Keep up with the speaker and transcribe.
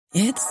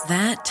It's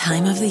that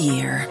time of the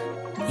year.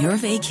 Your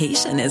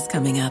vacation is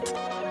coming up.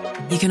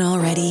 You can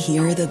already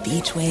hear the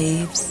beach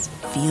waves,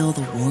 feel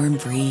the warm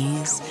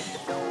breeze,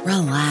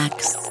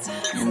 relax,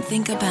 and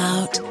think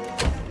about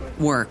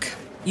work.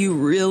 You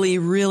really,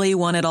 really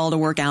want it all to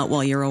work out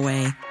while you're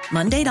away.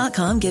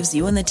 Monday.com gives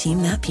you and the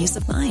team that peace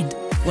of mind.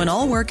 When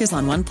all work is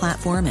on one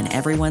platform and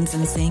everyone's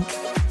in sync,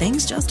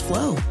 things just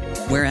flow.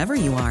 Wherever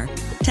you are,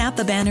 tap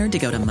the banner to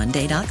go to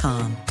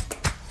Monday.com.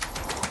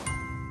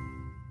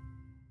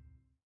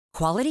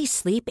 Quality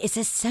sleep is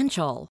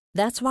essential.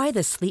 That's why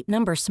the Sleep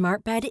Number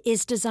Smart Bed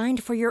is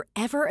designed for your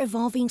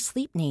ever-evolving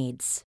sleep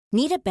needs.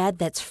 Need a bed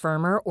that's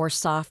firmer or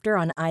softer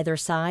on either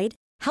side?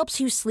 Helps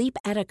you sleep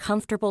at a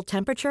comfortable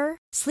temperature?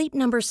 Sleep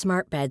Number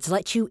Smart Beds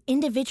let you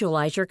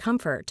individualize your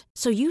comfort,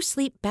 so you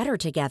sleep better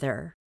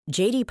together.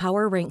 J.D.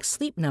 Power ranks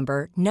Sleep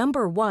Number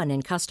number 1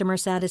 in customer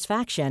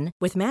satisfaction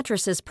with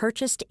mattresses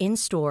purchased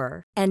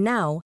in-store. And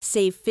now,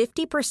 save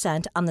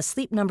 50% on the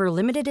Sleep Number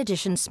Limited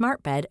Edition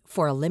Smart Bed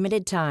for a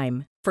limited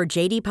time. For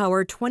J.D.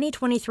 Power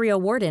 2023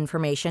 award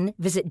information,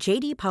 visit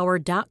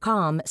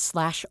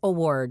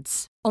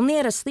jdpower.com/awards. Only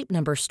at a Sleep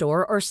Number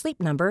store or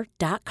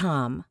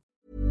sleepnumber.com.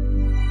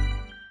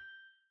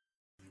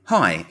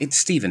 Hi, it's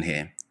Stephen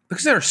here.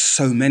 Because there are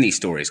so many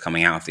stories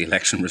coming out of the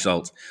election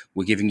results,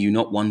 we're giving you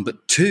not one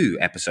but 2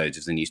 episodes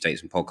of the New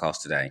Statesman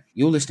podcast today.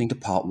 You're listening to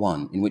part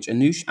 1, in which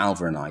Anoosh,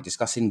 Alva and I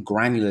discuss in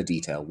granular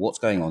detail what's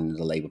going on in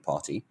the Labour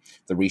Party,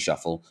 the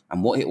reshuffle,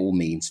 and what it all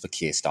means for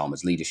Keir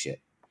Starmer's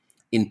leadership.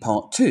 In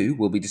part 2,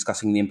 we'll be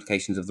discussing the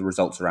implications of the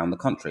results around the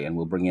country, and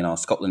we'll bring in our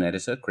Scotland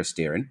editor, Chris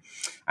Deerin,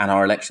 and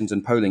our elections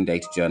and polling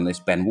data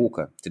journalist, Ben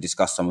Walker, to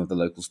discuss some of the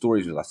local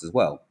stories with us as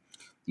well.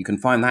 You can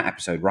find that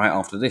episode right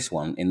after this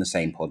one in the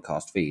same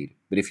podcast feed.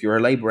 But if you're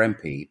a Labour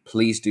MP,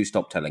 please do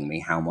stop telling me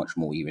how much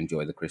more you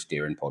enjoy the Chris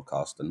Deerin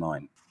podcast than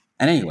mine.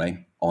 And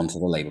anyway, on to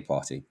the Labour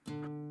Party.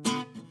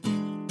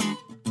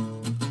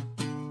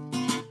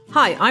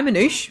 Hi, I'm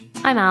Anoosh.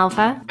 I'm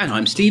Alva. And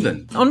I'm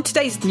Stephen. On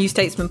today's New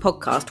Statesman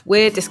podcast,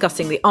 we're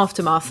discussing the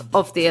aftermath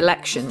of the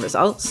election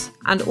results.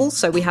 And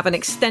also we have an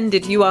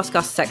extended You Ask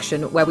Us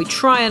section where we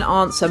try and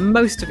answer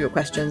most of your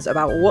questions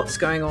about what's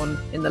going on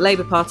in the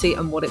Labour Party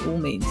and what it all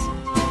means.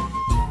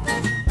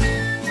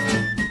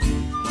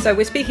 So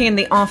we're speaking in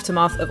the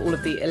aftermath of all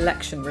of the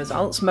election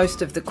results.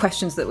 Most of the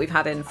questions that we've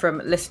had in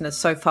from listeners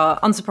so far,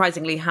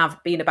 unsurprisingly, have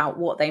been about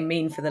what they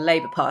mean for the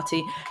Labour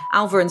Party.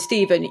 Alva and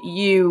Stephen,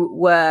 you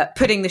were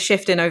putting the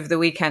shift in over the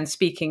weekend,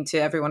 speaking to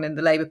everyone in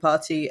the Labour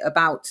Party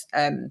about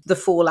the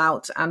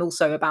fallout and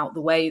also about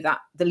the way that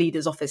the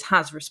leader's office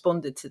has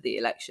responded to the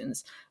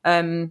elections.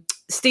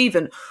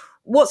 Stephen,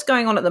 what's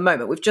going on at the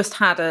moment? We've just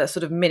had a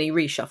sort of mini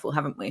reshuffle,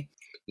 haven't we?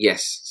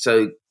 Yes.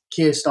 So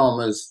Keir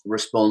Starmer's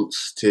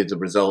response to the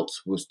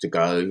results was to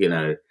go,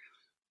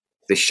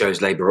 this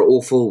shows Labour are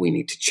awful, we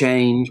need to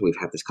change, we've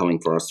had this coming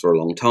for us for a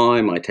long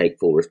time, I take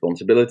full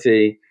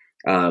responsibility.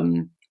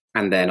 And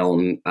then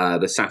on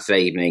the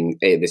Saturday evening,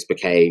 this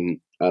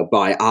became,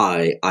 by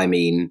I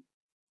mean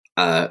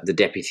the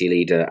deputy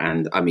leader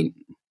and,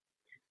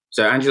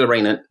 so Angela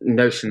Rayner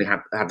notionally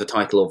had the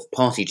title of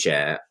party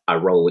chair, a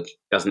role which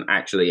doesn't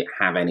actually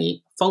have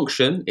any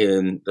function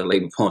in the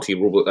Labour Party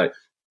rulebook.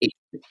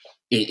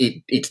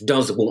 It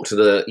does walk to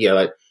the,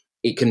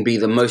 it can be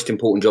the most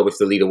important job if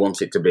the leader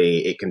wants it to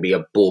be. It can be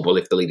a bauble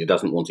if the leader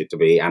doesn't want it to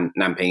be, and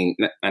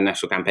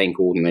national campaign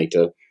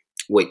coordinator,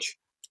 which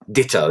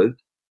ditto.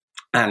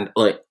 And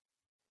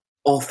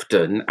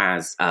often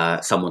as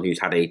someone who's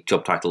had a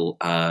job title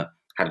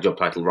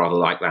rather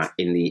like that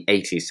in the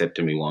 80s said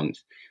to me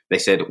once, they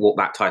said what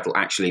that title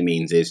actually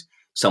means is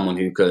someone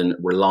who can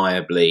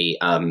reliably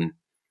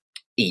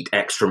eat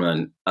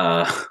excrement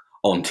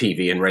on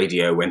TV and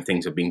radio when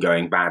things have been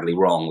going badly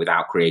wrong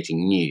without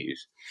creating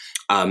news.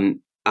 And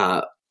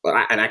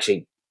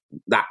actually,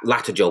 that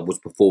latter job was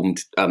performed,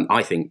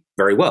 I think,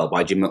 very well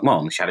by Jim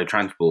McMahon, the Shadow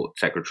Transport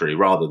Secretary,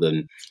 rather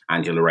than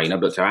Angela Rayner.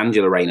 But so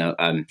Angela Rayner,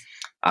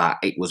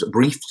 it was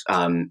briefed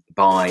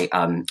by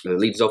the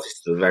leader's office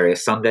to the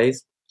various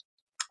Sundays.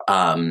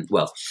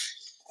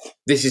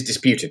 This is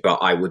disputed, but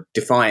I would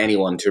defy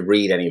anyone to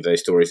read any of those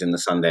stories in the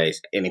Sundays.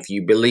 And if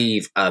you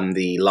believe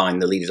the line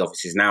the leader's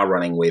office is now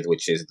running with,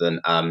 which is that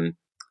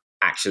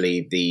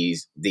actually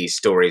these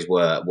stories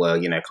were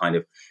kind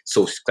of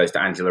sources close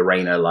to Angela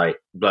Rayner like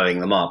blowing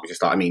them up.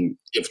 Just like,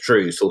 if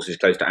true, sources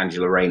close to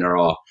Angela Rayner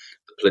are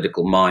the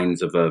political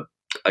minds of a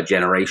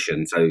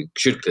generation, so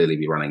should clearly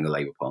be running the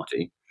Labour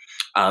Party.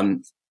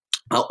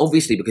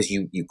 Obviously, because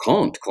you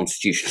can't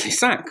constitutionally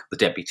sack the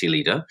deputy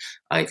leader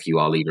if you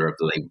are leader of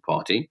the Labour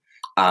Party.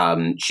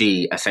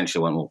 She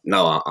essentially went, well,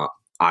 no,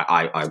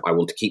 I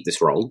want to keep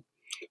this role.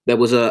 There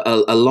was a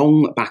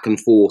long back and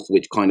forth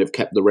which kind of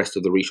kept the rest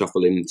of the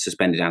reshuffle in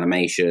suspended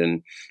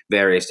animation,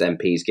 various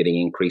MPs getting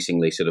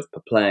increasingly sort of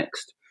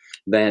perplexed.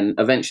 Then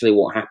eventually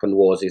what happened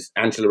is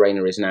Angela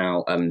Rayner is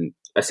now,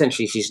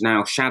 essentially she's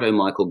now Shadow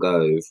Michael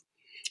Gove,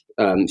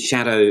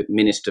 Shadow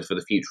Minister for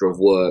the Future of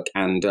Work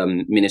and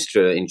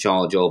Minister in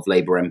charge of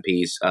Labour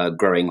MPs'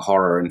 growing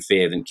horror and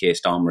fear that Keir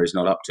Starmer is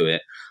not up to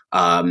it.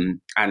 and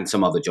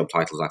some other job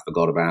titles I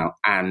forgot about.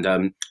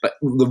 And but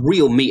the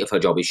real meat of her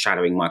job is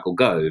shadowing Michael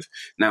Gove.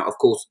 Now, of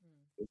course,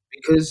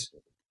 because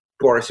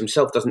Boris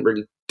himself doesn't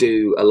really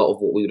do a lot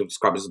of what we would have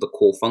described as the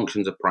core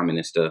functions of Prime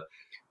Minister,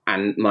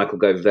 and Michael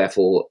Gove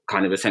therefore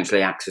kind of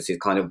essentially acts as his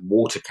kind of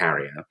water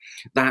carrier.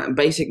 That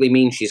basically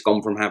means she's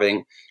gone from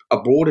having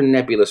a broad and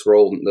nebulous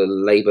role that the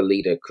Labour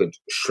leader could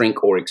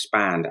shrink or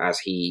expand as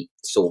he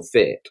saw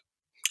fit,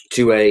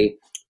 to a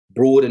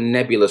broad and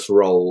nebulous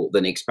role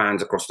that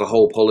expands across the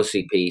whole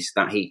policy piece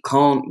that he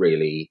can't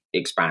really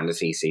expand as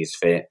he sees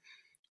fit.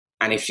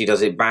 And if she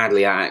does it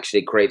badly, that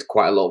actually creates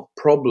quite a lot of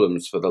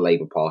problems for the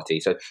Labour Party.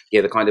 So,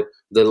 yeah,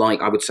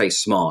 I would say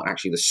smart,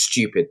 actually the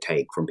stupid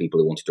take from people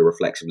who wanted to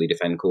reflexively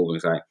defend Corbyn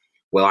and say,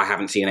 well, I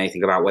haven't seen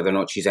anything about whether or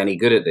not she's any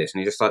good at this.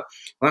 And you're just like,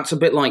 well, that's a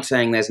bit like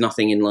saying there's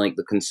nothing in like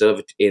the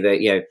Conservative,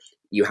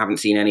 you haven't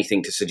seen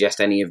anything to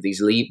suggest any of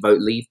these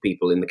vote Leave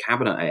people in the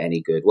cabinet are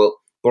any good. Well,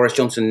 Boris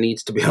Johnson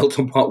needs to be able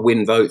to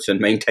win votes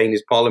and maintain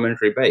his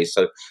parliamentary base.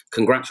 So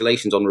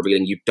congratulations on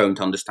revealing you don't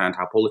understand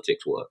how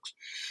politics works.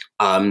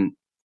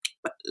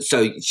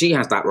 So she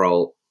has that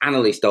role.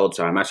 Annalise Dodds,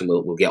 I imagine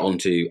we'll get on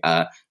to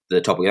the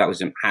topic of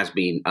that, has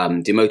been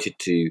demoted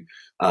to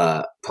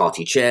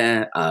party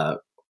chair. And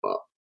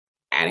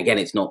again,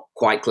 it's not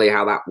quite clear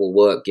how that will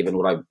work given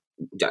what I've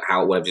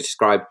just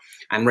described.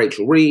 And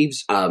Rachel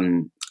Reeves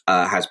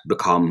has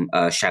become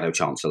Shadow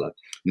Chancellor,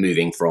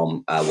 moving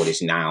from what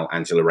is now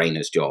Angela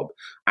Rayner's job.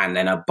 And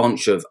then a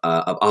bunch of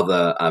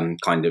other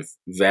kind of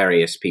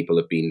various people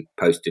have been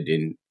posted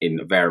in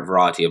a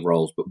variety of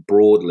roles, but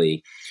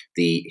broadly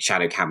the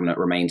Shadow Cabinet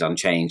remains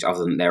unchanged,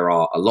 other than there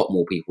are a lot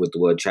more people with the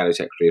word Shadow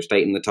Secretary of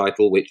State in the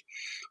title, which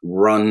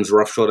runs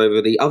roughshod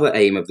over the other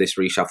aim of this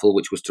reshuffle,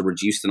 which was to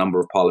reduce the number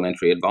of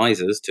parliamentary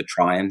advisors to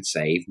try and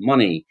save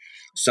money.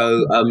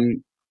 So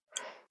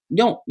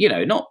not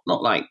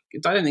like,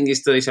 I don't think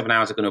these 37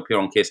 hours are going to appear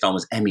on Keir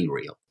Starmer's Emmy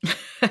reel.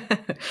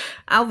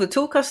 Alva,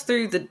 talk us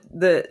through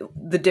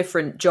the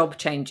different job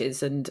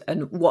changes and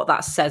what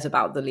that says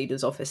about the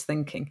leader's office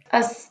thinking.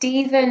 As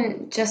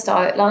Stephen just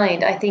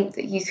outlined, I think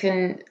that you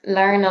can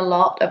learn a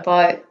lot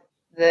about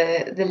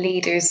the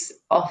leader's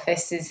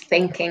office's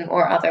thinking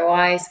or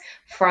otherwise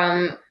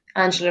from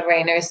Angela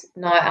Rayner's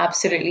now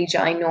absolutely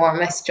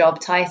ginormous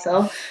job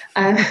title,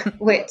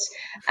 which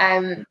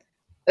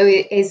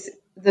is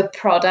the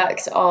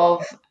product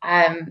of,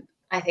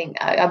 I think,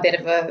 a bit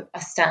of a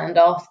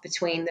standoff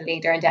between the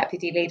leader and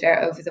deputy leader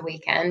over the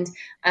weekend.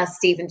 As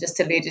Stephen just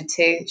alluded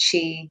to,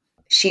 she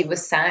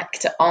was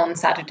sacked on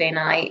Saturday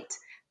night,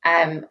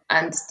 and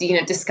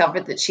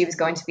discovered that she was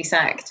going to be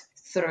sacked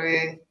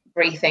through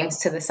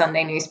briefings to the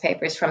Sunday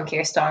newspapers from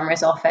Keir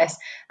Starmer's office,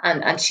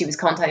 and she was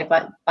contacted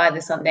by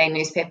the Sunday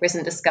newspapers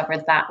and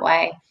discovered that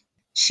way.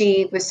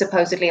 She was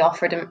supposedly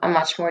offered a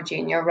much more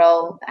junior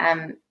role,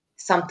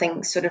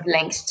 something sort of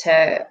linked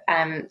to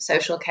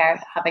social care,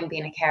 having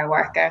been a care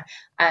worker,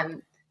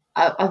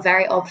 a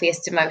very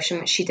obvious demotion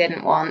which she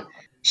didn't want.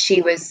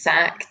 She was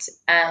sacked,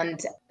 and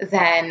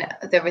then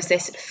there was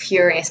this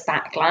furious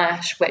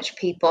backlash, which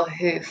people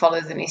who follow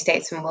the New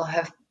Statesman will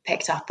have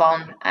picked up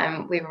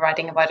on. We were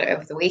writing about it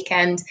over the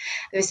weekend.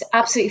 There was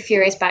absolutely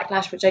furious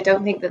backlash, which I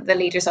don't think that the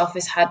leader's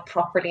office had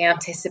properly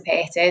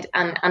anticipated,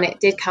 and it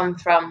did come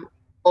from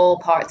all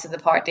parts of the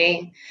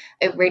party.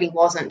 It really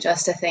wasn't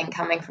just a thing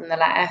coming from the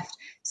left.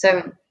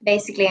 So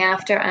basically,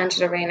 after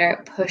Angela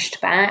Rayner pushed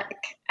back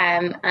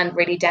and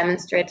really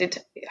demonstrated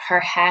her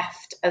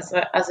heft as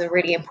a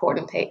really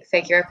important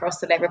figure across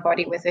the Labour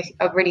Party with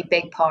a really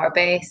big power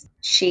base,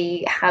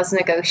 she has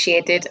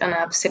negotiated an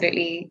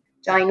absolutely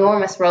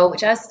ginormous role,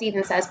 which, as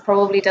Stephen says,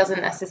 probably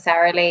doesn't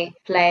necessarily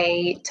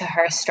play to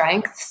her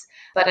strengths.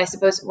 But I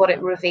suppose what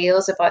it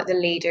reveals about the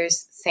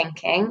leader's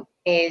thinking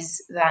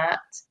is that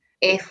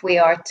if we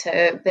are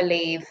to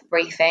believe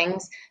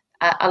briefings,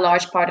 a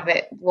large part of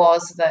it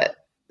was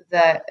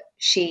that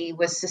she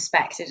was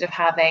suspected of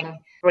having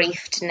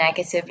briefed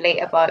negatively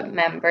about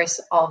members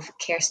of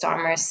Keir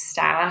Starmer's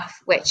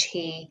staff, which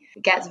he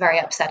gets very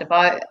upset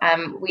about.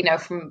 We know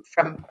from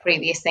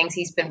previous things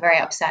he's been very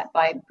upset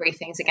by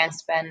briefings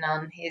against Ben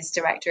Nunn, his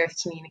Director of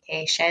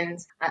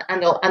Communications,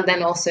 and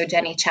then also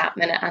Jenny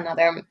Chapman,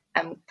 another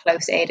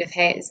close aide of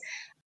his.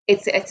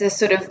 It's a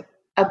sort of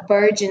a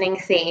burgeoning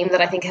theme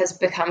that I think has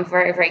become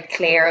very, very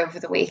clear over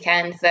the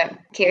weekend, that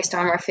Keir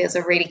Starmer feels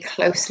a really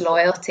close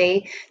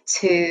loyalty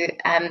to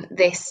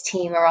this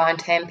team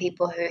around him,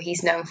 people who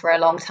he's known for a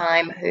long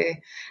time, who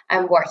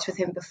worked with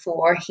him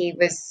before he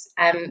was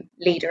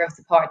leader of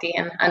the party,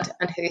 and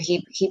who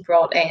he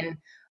brought in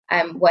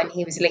when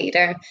he was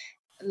leader.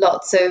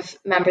 Lots of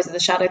members of the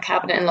Shadow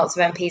Cabinet and lots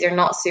of MPs are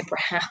not super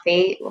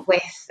happy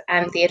with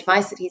the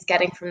advice that he's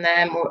getting from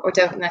them, or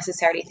don't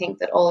necessarily think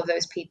that all of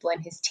those people in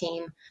his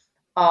team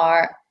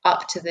are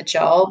up to the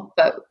job.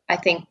 But I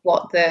think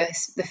what the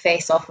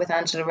face-off with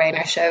Angela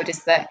Rayner showed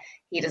is that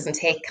he doesn't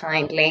take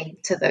kindly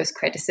to those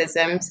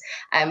criticisms,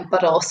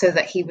 but also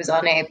that he was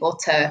unable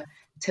to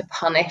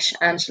punish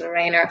Angela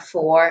Rayner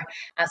for,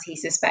 as he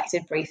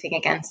suspected, briefing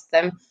against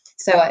them.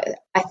 So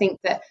I think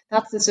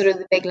that's the sort of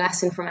the big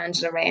lesson from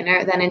Angela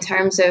Rayner. Then in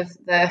terms of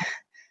the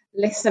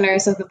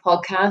listeners of the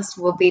podcast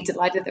will be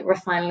delighted that we're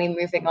finally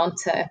moving on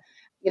to,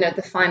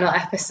 the final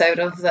episode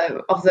of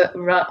the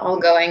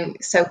ongoing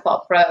soap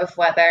opera of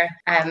whether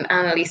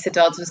Annalisa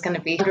Dodds was going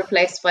to be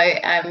replaced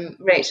by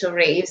Rachel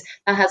Reeves.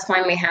 That has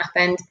finally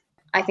happened.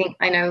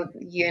 I know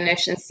you,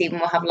 Anush, and Stephen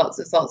will have lots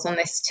of thoughts on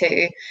this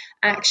too.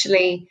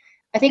 Actually,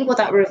 I think what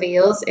that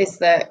reveals is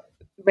that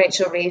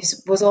Rachel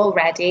Reeves was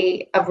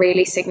already a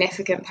really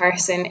significant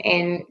person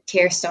in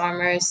Keir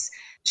Starmer's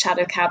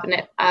shadow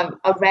cabinet,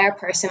 a rare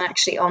person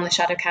actually on the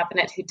shadow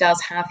cabinet who does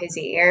have his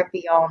ear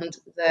beyond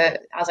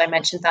as I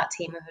mentioned, that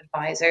team of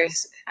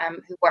advisors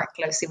who work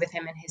closely with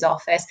him in his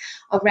office,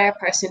 a rare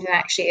person who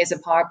actually is a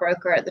power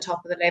broker at the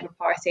top of the Labour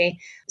Party,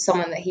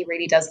 someone that he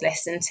really does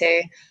listen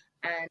to.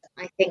 And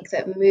I think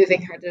that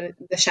moving her to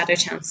the Shadow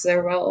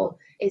Chancellor role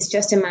is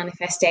just a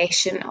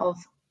manifestation of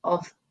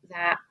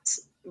that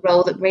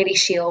role that really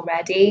she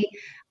already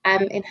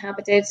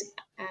inhabited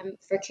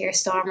for Keir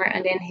Starmer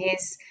and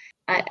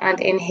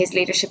in his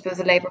leadership of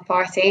the Labour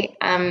Party.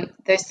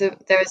 There's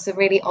the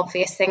really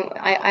obvious thing.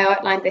 I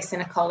outlined this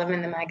in a column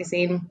in the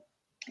magazine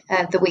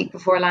the week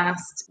before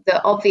last.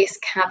 The obvious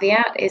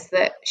caveat is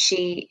that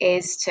she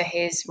is to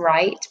his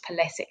right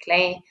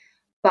politically.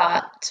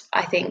 But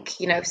I think,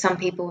 some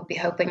people would be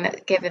hoping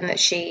that given that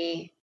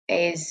she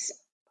is,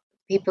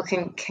 people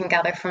can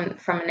gather from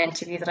an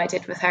interview that I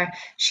did with her,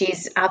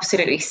 she's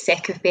absolutely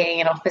sick of being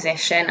in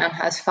opposition and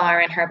has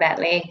fire in her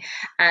belly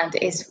and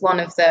is one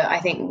of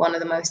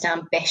the most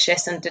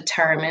ambitious and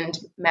determined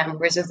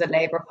members of the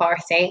Labour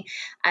Party.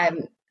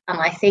 And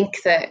I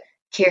think that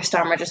Keir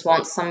Starmer just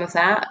wants some of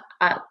that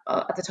at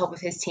the top of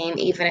his team,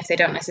 even if they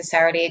don't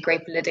necessarily agree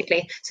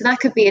politically. So that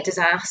could be a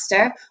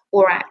disaster,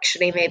 or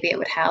actually maybe it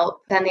would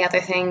help. Then the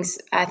other things,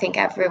 I think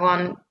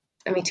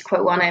to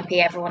quote one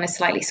MP, everyone is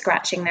slightly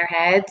scratching their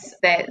heads.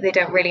 They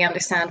don't really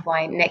understand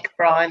why Nick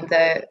Brown,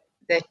 the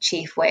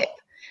chief whip,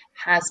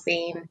 has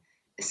been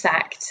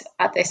sacked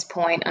at this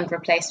point and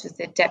replaced with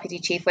the deputy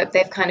chief whip.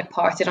 They've kind of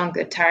parted on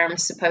good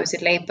terms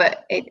supposedly,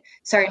 but it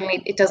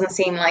doesn't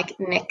seem like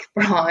Nick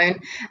Brown,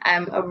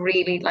 a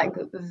really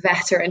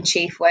veteran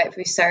chief whip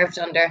who served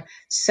under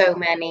so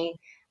many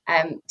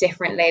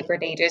different Labour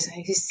leaders,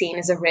 who's seen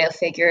as a real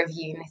figure of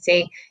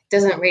unity.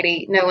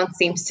 No one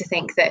seems to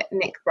think that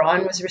Nick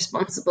Brown was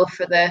responsible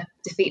for the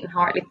defeat in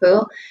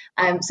Hartlepool,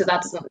 so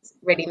that doesn't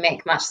really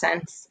make much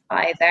sense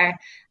either.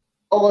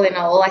 All in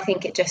all, I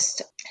think it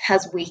just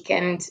has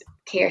weakened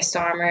Keir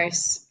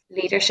Starmer's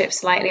leadership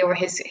slightly, or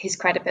his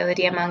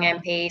credibility among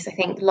MPs. I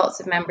think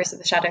lots of members of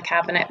the shadow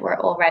cabinet were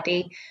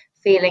already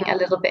feeling a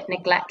little bit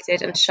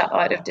neglected and shut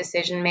out of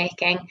decision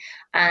making,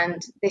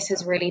 and this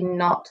has really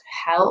not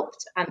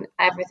helped, and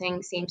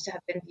everything seems to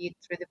have been viewed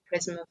through the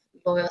prism of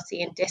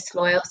loyalty and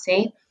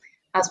disloyalty,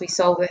 as we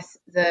saw with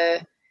the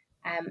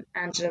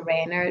Angela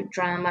Rayner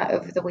drama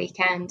over the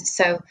weekend.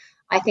 So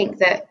I think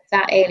that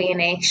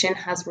alienation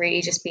has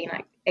really just been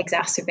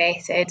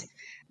exacerbated,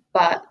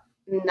 but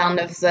none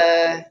of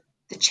the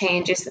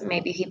changes that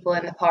maybe people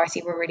in the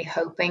party were really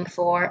hoping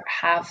for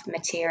have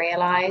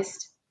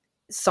materialised.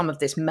 Some of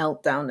this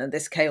meltdown and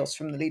this chaos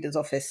from the leader's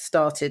office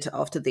started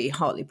after the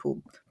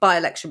Hartlepool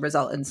by-election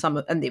result and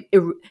the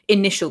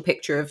initial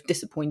picture of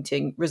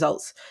disappointing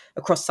results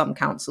across some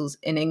councils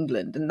in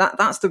England. And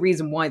that's the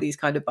reason why these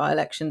kind of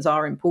by-elections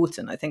are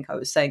important. I think I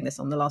was saying this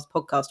on the last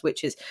podcast,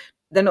 which is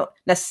they're not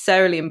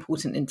necessarily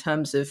important in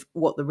terms of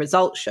what the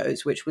result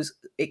shows, which was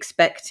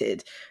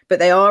expected, but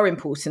they are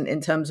important in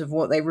terms of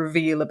what they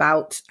reveal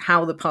about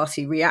how the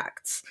party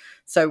reacts.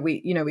 So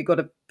we got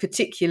a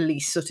particularly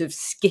sort of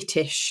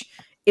skittish,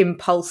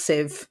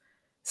 impulsive,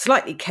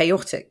 slightly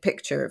chaotic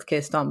picture of Keir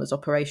Starmer's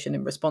operation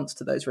in response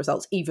to those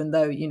results, even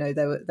though,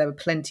 there were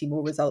plenty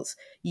more results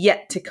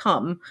yet to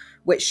come,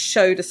 which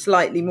showed a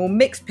slightly more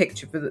mixed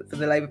picture for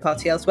the Labour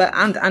Party elsewhere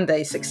and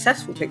a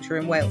successful picture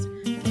in Wales.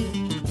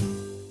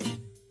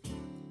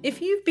 If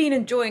you've been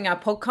enjoying our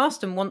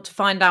podcast and want to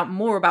find out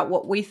more about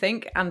what we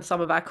think, and some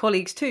of our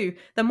colleagues too,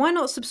 then why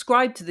not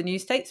subscribe to The New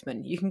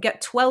Statesman? You can get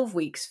 12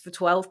 weeks for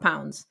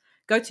 £12.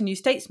 Go to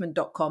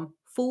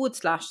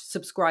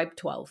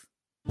newstatesman.com/subscribe12.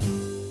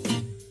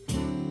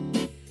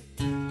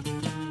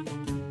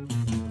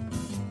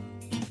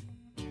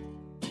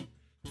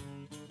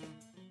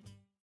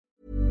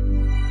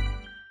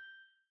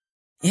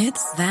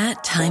 It's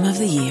that time of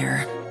the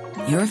year.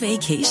 Your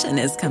vacation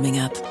is coming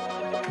up.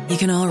 You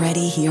can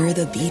already hear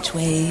the beach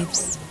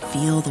waves,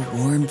 feel the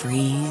warm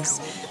breeze,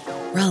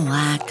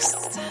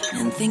 relax,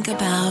 and think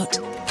about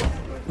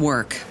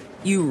work.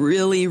 You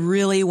really,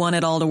 really want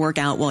it all to work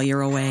out while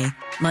you're away.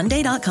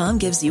 Monday.com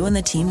gives you and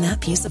the team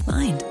that peace of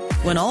mind.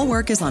 When all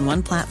work is on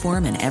one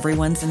platform and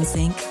everyone's in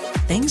sync,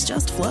 things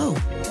just flow.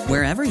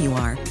 Wherever you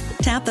are,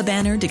 tap the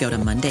banner to go to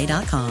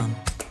Monday.com.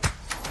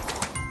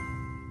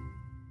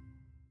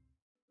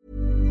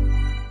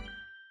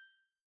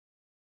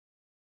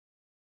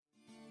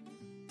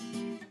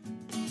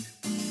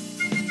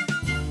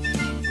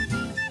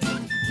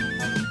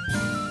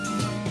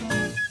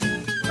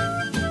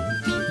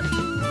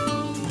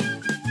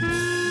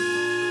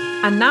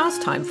 And now it's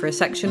time for a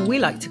section we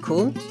like to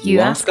call You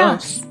Ask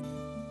Us.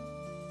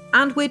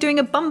 And we're doing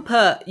a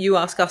bumper You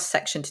Ask Us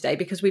section today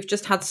because we've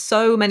just had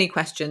so many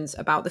questions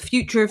about the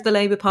future of the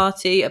Labour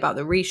Party, about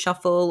the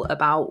reshuffle,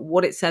 about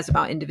what it says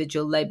about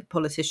individual Labour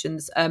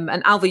politicians.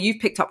 And Alva, you've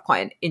picked up quite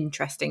an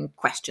interesting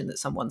question that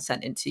someone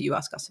sent into You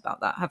Ask Us about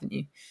that, haven't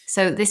you?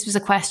 So this was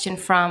a question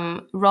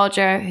from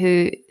Roger,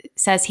 who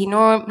says he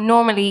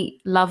normally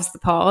loves the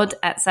pod,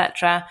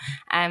 etc.,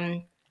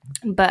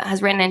 but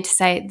has written in to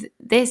say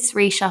this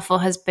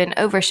reshuffle has been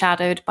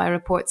overshadowed by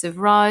reports of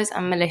rows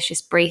and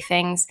malicious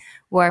briefings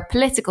where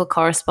political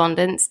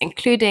correspondents,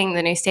 including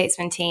the New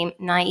Statesman team,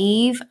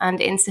 naive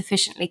and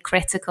insufficiently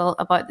critical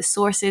about the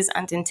sources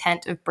and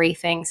intent of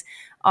briefings.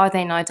 Are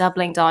they now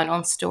doubling down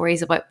on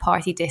stories about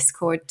party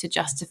discord to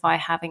justify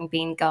having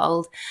been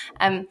gulled?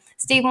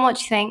 Stephen, what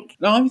do you think?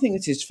 No, I think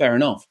this is fair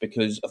enough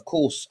because, of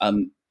course,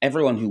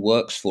 everyone who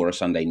works for a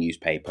Sunday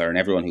newspaper and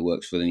everyone who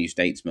works for the New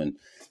Statesman,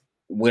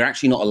 we're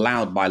actually not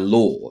allowed by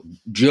law.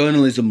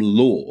 Journalism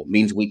law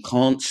means we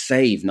can't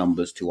save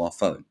numbers to our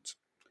phones.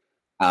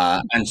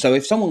 And so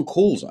if someone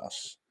calls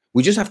us,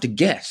 we just have to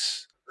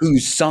guess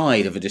whose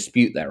side of a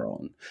dispute they're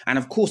on. And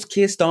of course,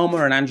 Keir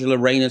Starmer and Angela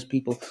Rayner's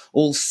people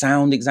all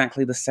sound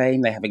exactly the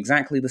same. They have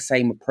exactly the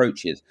same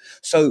approaches.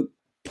 So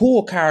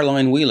poor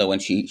Caroline Wheeler, when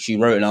she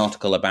wrote an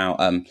article about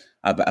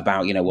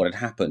what had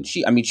happened,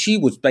 she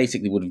was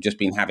basically would have just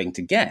been having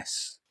to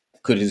guess.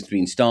 Could this have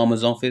been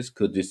Starmer's office?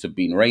 Could this have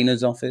been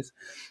Rayner's office?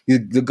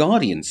 The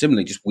Guardian,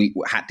 similarly, we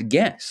had to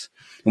guess.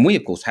 And we,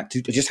 of course, had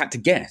to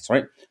guess,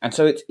 right? And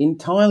so it's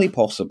entirely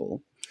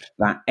possible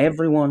that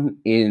everyone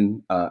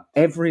in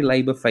every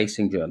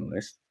Labour-facing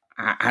journalist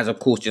has, of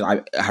course, just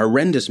a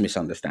horrendous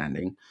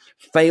misunderstanding,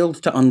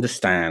 failed to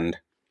understand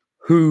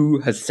who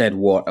has said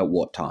what at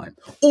what time.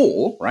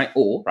 Or an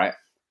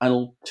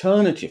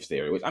alternative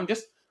theory, which I'm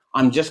just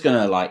going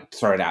to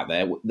throw it out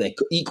there, they're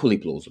equally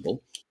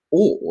plausible,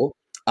 or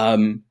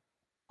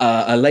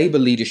a Labour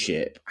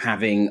leadership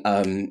having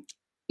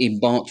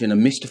embarked in a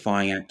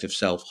mystifying act of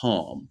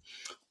self-harm,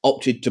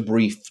 opted to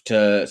brief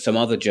to some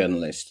other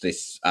journalists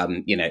this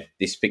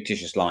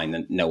fictitious line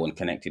that no one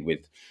connected with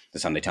the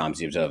Sunday Times,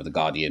 the Observer, the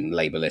Guardian,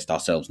 Labour list,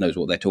 ourselves knows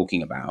what they're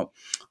talking about,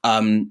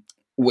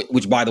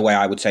 which, by the way,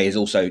 I would say is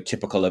also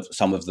typical of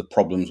some of the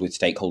problems with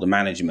stakeholder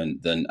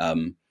management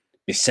that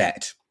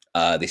beset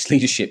this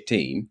leadership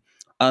team.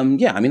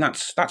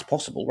 That's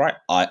possible, right?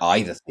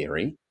 Either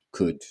theory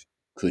could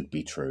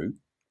be true.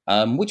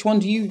 Which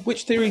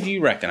theory do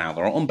you reckon,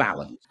 Alva, on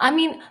balance? I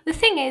mean, the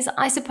thing is,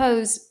 I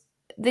suppose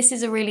this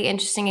is a really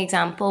interesting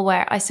example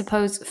where I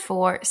suppose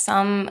for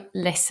some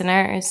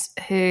listeners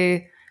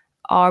who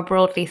are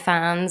broadly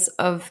fans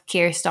of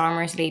Keir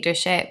Starmer's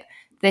leadership,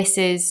 this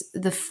is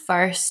the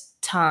first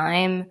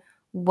time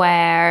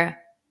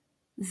where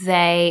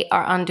they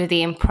are under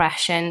the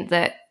impression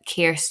that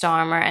Keir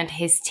Starmer and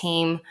his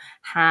team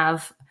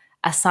have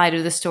a side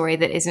of the story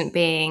that isn't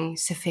being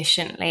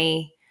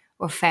sufficiently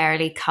or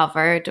fairly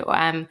covered,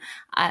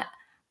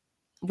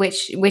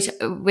 which,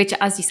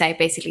 as you say,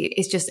 basically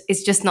is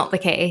just not the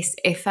case.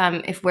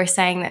 If we're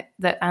saying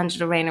that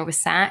Angela Rayner was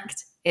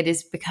sacked, it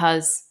is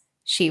because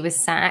she was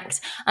sacked,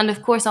 and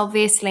of course,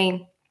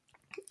 obviously,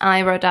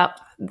 I wrote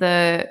up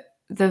the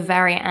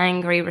very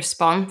angry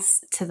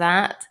response to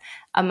that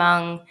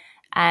among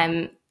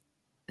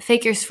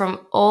figures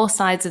from all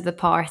sides of the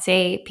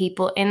party,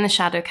 people in the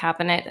shadow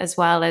cabinet, as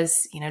well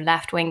as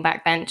left-wing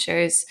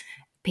backbenchers,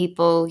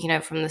 people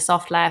from the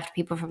soft left,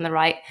 people from the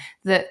right.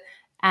 That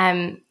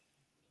I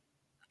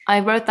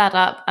wrote that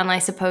up, and I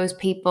suppose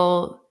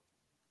people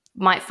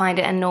might find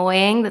it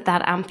annoying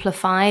that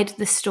amplified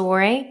the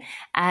story,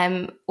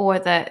 or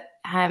that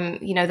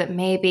that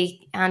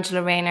maybe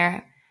Angela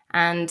Rayner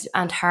and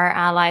her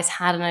allies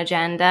had an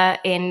agenda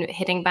in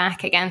hitting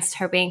back against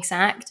her being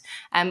sacked.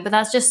 But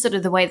that's just sort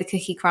of the way the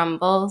cookie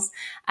crumbles.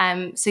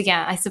 So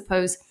yeah, I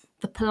suppose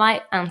the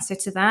polite answer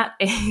to that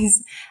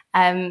is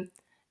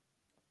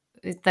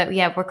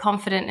that we're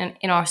confident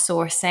in our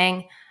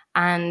sourcing,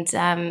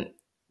 and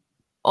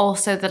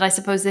also that I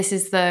suppose this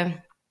is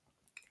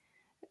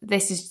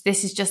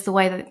just the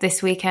way that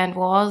this weekend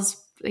was.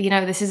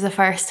 This is the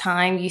first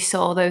time you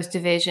saw those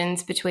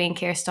divisions between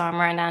Keir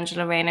Starmer and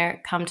Angela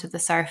Rayner come to the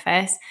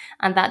surface.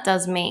 And that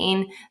does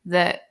mean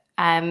that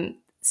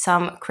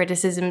some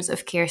criticisms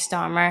of Keir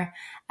Starmer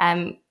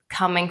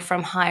coming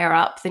from higher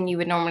up than you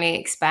would normally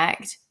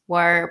expect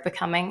were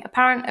becoming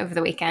apparent over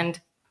the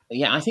weekend.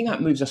 Yeah, I think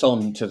that moves us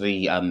on to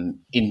the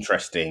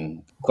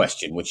interesting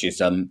question, which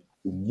is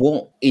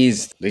what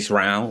is this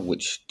row,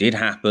 which did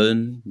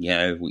happen?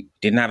 We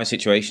didn't have a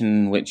situation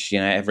in which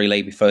every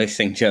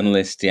Labour-facing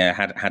journalist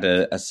had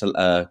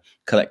a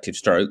collective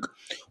stroke.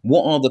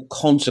 What are the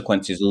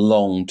consequences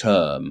long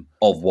term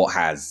of what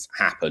has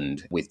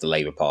happened with the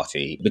Labour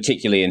Party,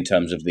 particularly in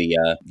terms of the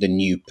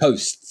new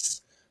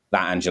posts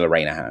that Angela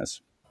Rayner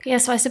has? Yeah,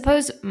 so I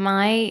suppose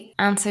my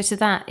answer to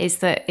that is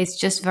that it's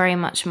just very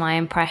much my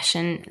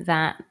impression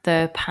that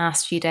the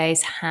past few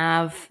days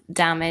have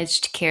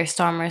damaged Keir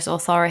Starmer's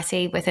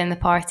authority within the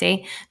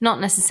party,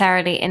 not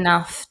necessarily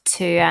enough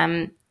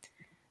to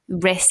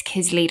risk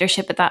his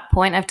leadership at that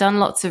point. I've done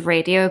lots of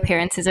radio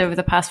appearances over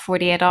the past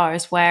 48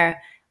 hours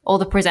where all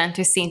the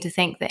presenters seem to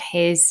think that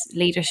his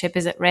leadership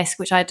is at risk,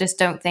 which I just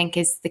don't think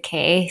is the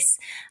case,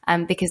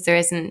 because there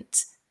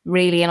isn't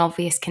really an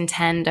obvious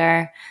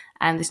contender.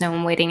 There's no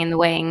one waiting in the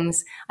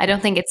wings. I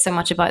don't think it's so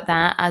much about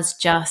that as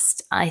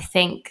just, I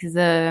think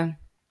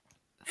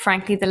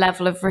frankly, the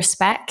level of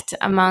respect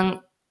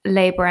among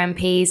Labour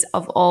MPs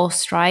of all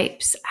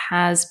stripes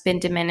has been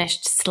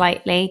diminished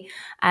slightly,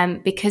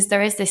 because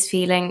there is this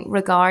feeling,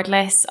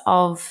 regardless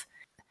of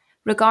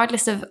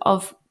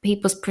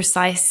people's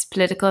precise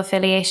political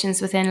affiliations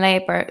within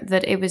Labour,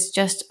 that it was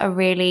just a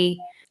really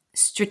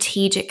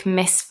strategic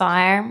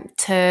misfire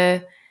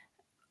to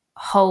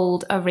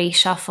hold a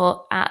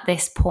reshuffle at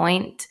this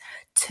point,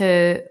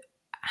 to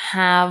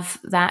have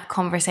that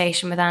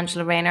conversation with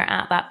Angela Rayner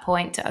at that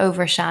point, to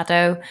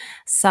overshadow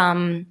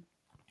some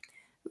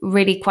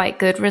really quite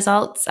good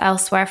results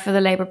elsewhere for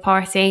the Labour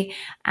Party,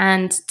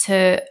 and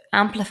to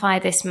amplify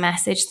this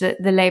message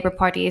that the Labour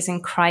Party is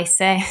in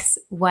crisis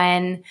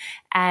when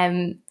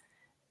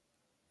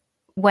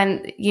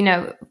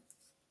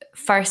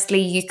firstly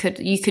you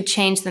could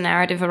change the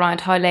narrative around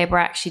how Labour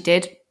actually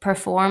did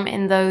perform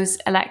in those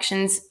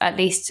elections, at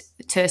least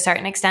to a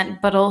certain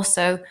extent, but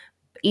also,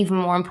 even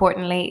more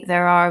importantly,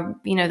 there are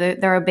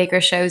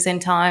bigger shows in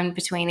town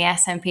between the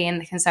SNP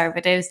and the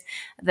Conservatives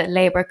that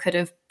Labour could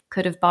have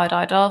bowed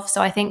out of.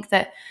 So I think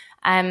that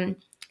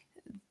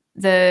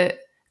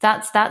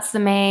that's the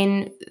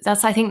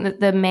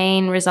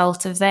main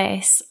result of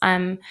this.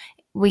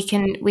 We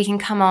can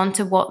come on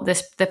to what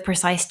the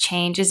precise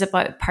changes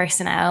about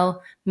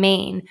personnel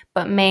mean,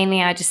 but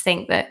mainly I just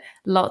think that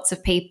lots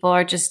of people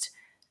are just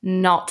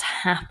not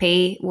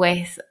happy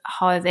with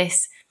how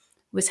this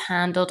was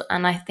handled,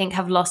 and I think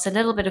have lost a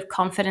little bit of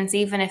confidence,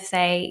 even if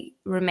they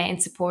remain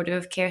supportive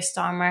of Keir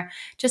Starmer.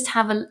 Just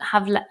have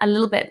a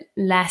little bit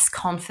less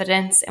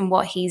confidence in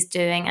what he's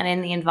doing and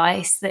in the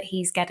advice that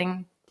he's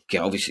getting.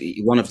 Yeah, obviously,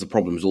 one of the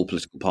problems all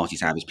political parties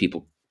have is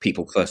people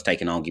first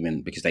take an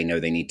argument because they know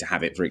they need to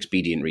have it for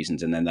expedient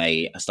reasons, and then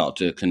they start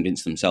to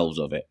convince themselves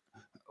of it.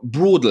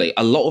 Broadly,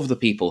 a lot of the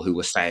people who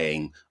were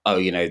saying,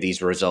 oh,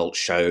 these results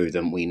show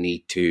that we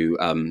need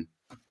to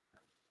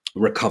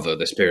recover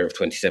the spirit of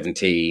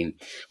 2017,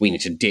 we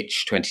need to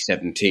ditch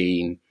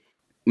 2017.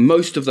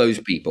 Most of those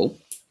people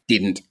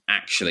didn't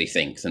actually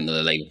think that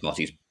the Labour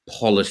Party's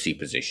policy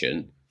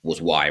position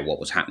was why what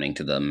was happening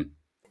to them.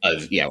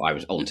 I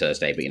was on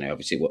Thursday, but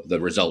obviously what the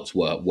results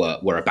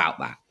were about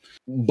that.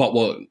 But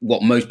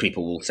what most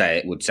people would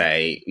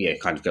say,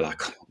 kind of go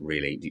like, oh,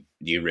 really, do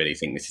you really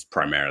think this is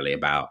primarily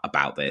about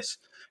this?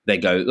 They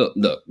go,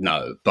 look,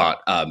 no,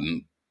 but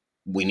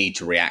we need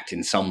to react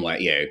in some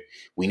way.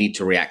 We need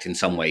to react in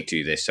some way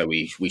to this, so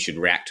we should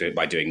react to it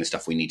by doing the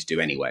stuff we need to do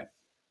anyway.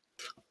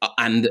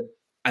 And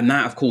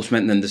that, of course,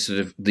 meant then the sort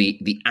of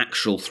the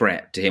actual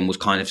threat to him was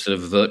kind of sort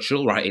of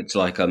virtual, right? It's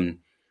like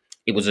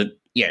it was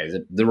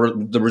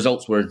the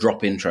results were a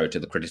drop intro to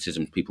the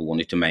criticisms people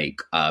wanted to make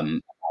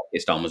about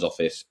Starmer's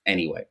office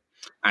anyway,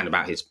 and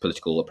about his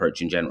political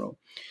approach in general.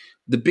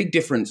 The big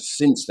difference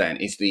since then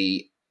is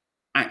the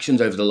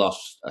actions over the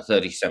last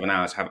 37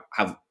 hours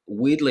have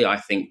weirdly, I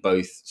think,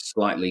 both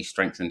slightly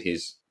strengthened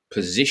his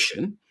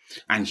position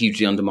and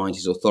hugely undermined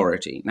his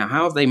authority. Now,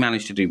 how have they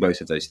managed to do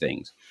both of those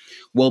things?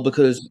 Well,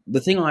 because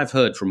the thing I've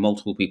heard from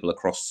multiple people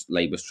across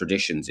Labour's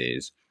traditions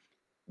is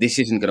this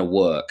isn't going to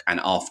work and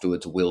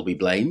afterwards will be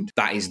blamed.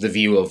 That is the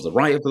view of the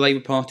right of the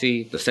Labour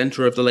Party, the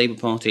centre of the Labour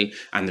Party,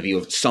 and the view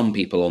of some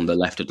people on the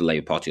left of the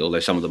Labour Party, although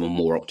some of them are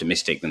more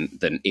optimistic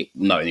than it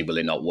not only will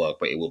it not work,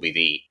 but it will be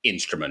the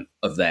instrument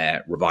of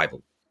their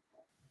revival.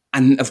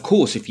 And of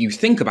course, if you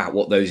think about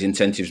what those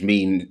incentives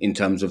mean in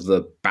terms of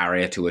the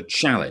barrier to a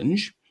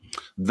challenge,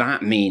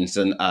 that means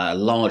that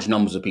large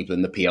numbers of people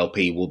in the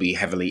PLP will be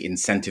heavily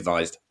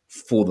incentivized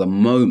for the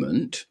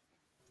moment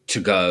to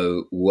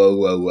go, whoa,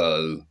 whoa,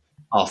 whoa.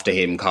 After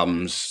him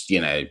comes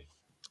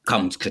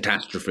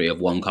catastrophe of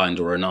one kind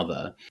or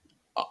another.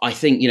 I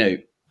think,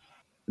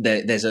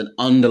 there's an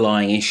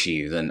underlying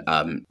issue than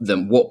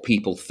what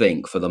people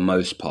think for the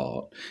most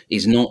part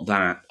is not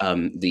that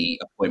the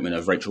appointment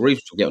of Rachel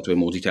Reeves, we'll get into in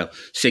more detail,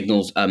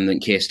 signals that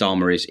Keir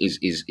Starmer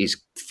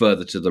is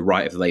further to the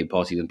right of the Labour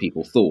Party than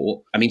people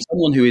thought. I mean,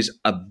 someone who is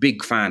a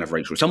big fan of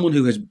Rachel, someone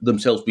who has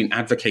themselves been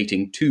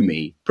advocating to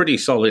me pretty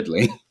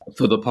solidly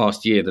for the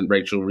past year that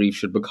Rachel Reeves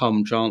should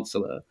become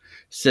Chancellor,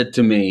 said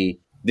to me,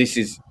 they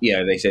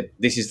said,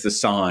 this is the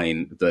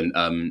sign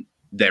that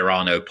there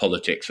are no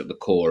politics at the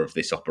core of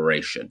this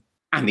operation.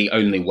 And the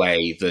only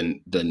way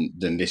than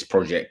this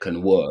project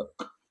can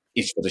work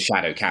is for the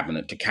shadow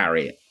cabinet to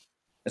carry it.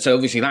 So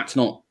obviously that's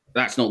not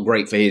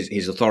great for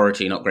his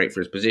authority, not great for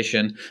his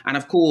position. And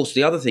of course,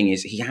 the other thing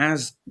is he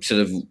has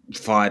sort of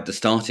fired the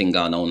starting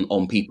gun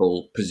on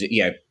people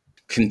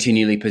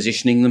continually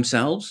positioning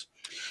themselves.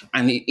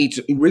 And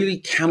it really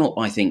cannot,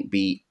 I think,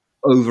 be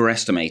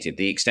overestimated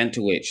the extent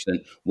to which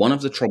that one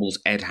of the troubles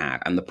Ed had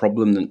and the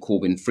problem that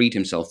Corbyn freed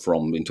himself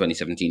from in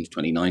 2017 to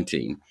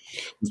 2019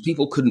 was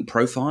people couldn't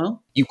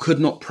profile. You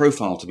could not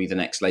profile to be the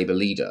next Labour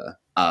leader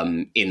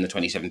in the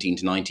 2017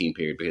 to 19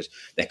 period because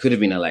there could have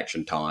been an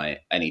election tie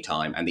any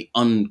time and the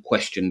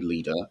unquestioned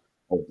leader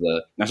of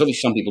the. Now, obviously,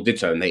 some people did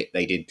so, and they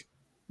did,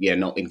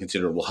 not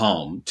inconsiderable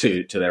harm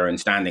to their own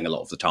standing a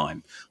lot of the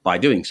time by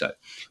doing so.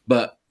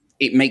 But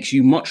it makes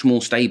you much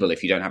more stable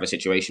if you don't have a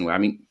situation where, I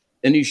mean,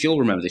 Anoush, you'll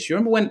remember this. You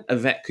remember when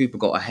Yvette Cooper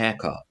got a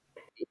haircut?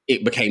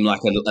 It became like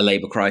a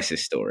Labour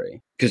crisis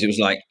story because it was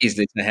like, is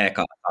this the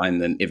haircut time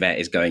then Yvette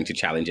is going to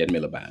challenge Ed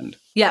Miliband?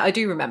 Yeah, I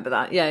do remember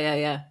that.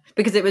 Yeah.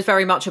 Because it was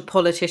very much a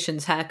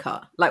politician's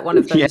haircut, like one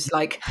of those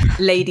like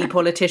lady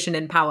politician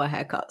in power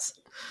haircuts.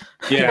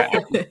 Yeah.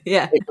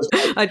 Yeah,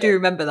 I do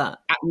remember that.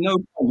 At no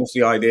point was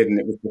the idea and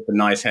it was just a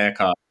nice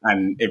haircut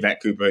and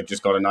Yvette Cooper had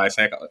just got a nice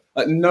haircut.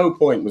 At no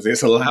point was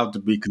this allowed to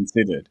be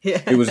considered.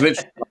 Yeah. It was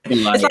literally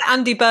like... It's like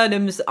Andy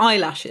Burnham's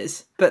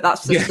eyelashes, but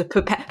that's just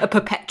a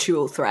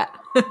perpetual threat.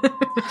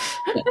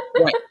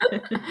 Right.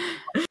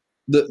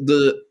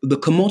 The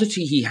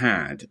commodity he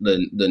had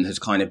then has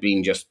kind of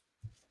been just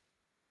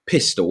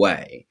pissed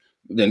away,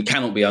 then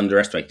cannot be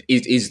underestimated,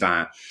 is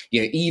that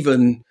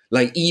even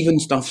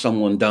stuff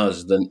someone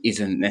does then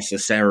isn't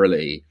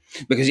necessarily,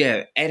 because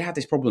Ed had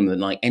this problem that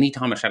like any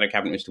time a shadow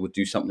cabinet minister would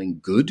do something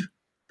good,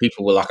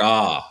 people were like,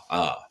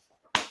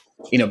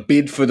 in a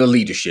bid for the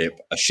leadership,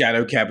 a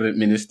shadow cabinet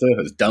minister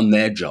has done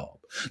their job.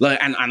 Like,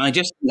 and I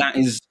just that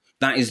is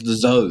the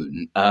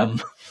zone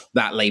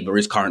that Labour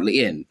is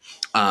currently in.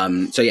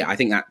 So I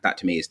think that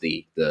to me is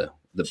the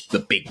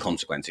big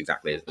consequence,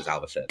 exactly as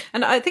Alva said.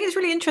 And I think it's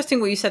really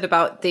interesting what you said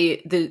about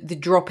the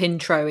drop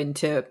intro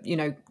into,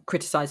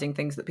 criticising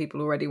things that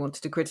people already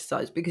wanted to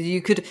criticise, because you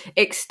could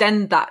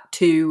extend that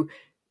to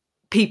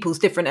people's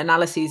different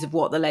analyses of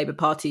what the Labour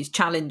Party's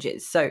challenge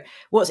is. So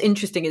what's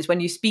interesting is when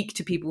you speak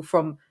to people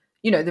from,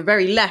 the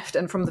very left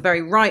and from the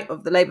very right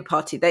of the Labour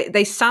Party,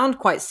 they sound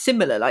quite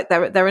similar. Like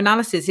their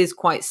analysis is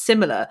quite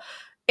similar,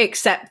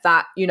 except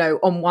that,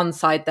 on one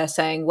side they're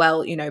saying,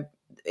 well,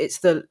 it's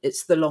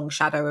the long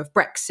shadow of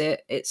Brexit.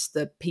 It's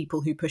the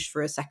people who push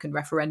for a second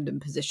referendum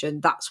position.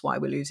 That's why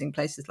we're losing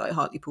places like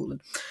Hartlepool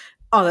and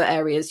other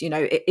areas.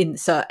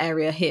 Insert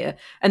area here.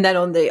 And then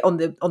on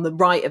the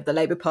right of the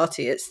Labour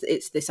Party,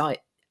 it's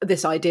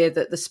this idea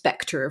that the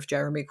spectre of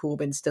Jeremy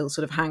Corbyn still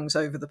sort of hangs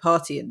over the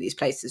party in these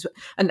places.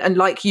 And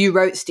like you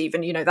wrote,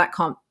 Stephen, that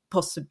can't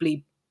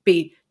possibly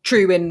be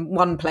true in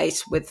one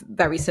place with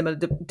very similar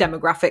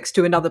demographics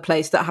to another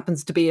place that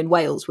happens to be in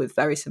Wales with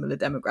very similar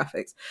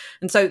demographics.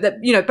 And so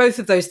that, both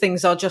of those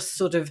things are just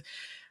sort of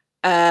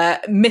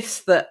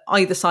myths that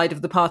either side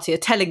of the party are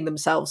telling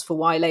themselves for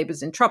why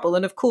Labour's in trouble.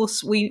 And of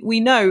course, we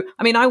know,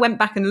 I mean, I went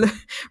back and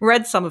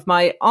read some of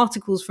my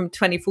articles from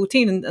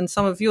 2014 and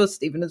some of yours,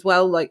 Stephen, as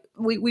well. Like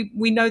we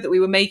know that we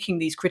were making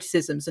these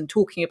criticisms and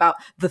talking about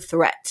the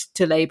threat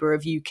to Labour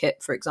of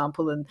UKIP, for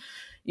example, and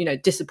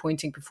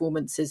disappointing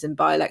performances in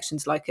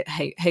by-elections like at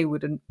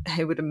Hayward and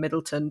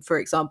Middleton, for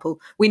example.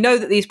 We know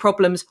that these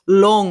problems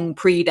long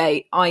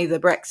predate either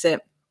Brexit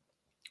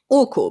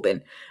or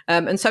Corbyn.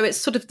 And so it's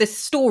sort of this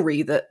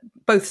story that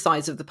both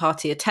sides of the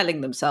party are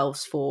telling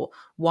themselves for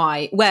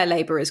where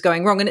Labour is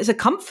going wrong. And it's a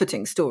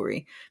comforting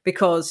story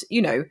because,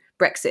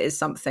 Brexit is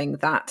something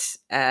that,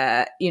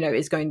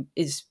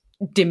 is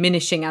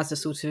diminishing as a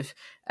sort of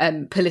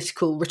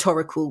political,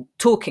 rhetorical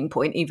talking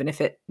point, even if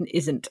it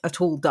isn't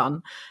at all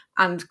done.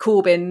 And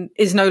Corbyn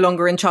is no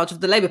longer in charge of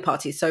the Labour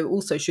Party, so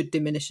also should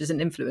diminish as an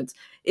influence.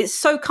 It's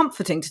so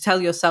comforting to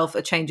tell yourself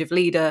a change of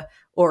leader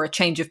or a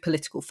change of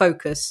political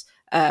focus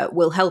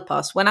will help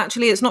us, when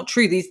actually it's not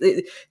true.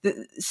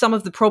 Some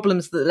of the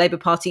problems that the Labour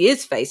Party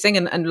is facing,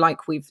 and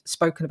like we've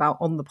spoken about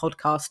on the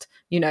podcast,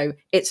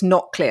 it's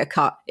not clear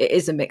cut. It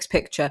is a mixed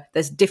picture.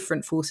 There's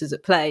different forces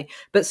at play,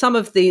 but some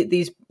of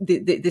the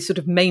sort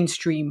of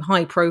mainstream,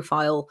 high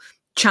profile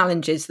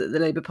challenges that the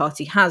Labour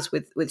Party has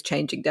with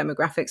changing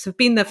demographics have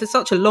been there for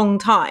such a long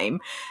time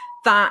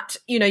that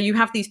you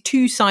have these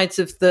two sides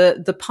of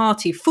the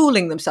party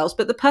fooling themselves.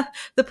 But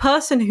the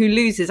person who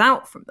loses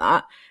out from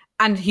that,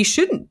 and he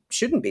shouldn't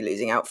be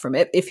losing out from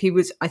it if he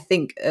was, I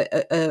think,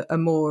 a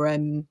more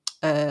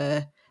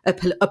a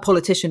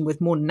politician with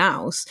more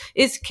nous,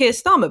 is Keir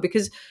Starmer,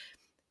 because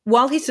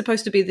while he's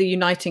supposed to be the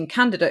uniting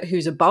candidate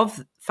who's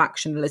above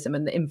factionalism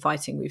and the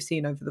infighting we've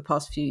seen over the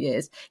past few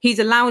years, he's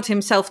allowed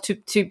himself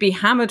to be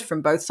hammered from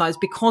both sides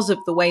because of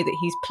the way that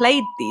he's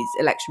played these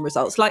election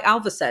results. Like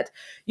Alva said,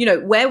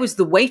 where was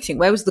the waiting?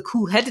 Where was the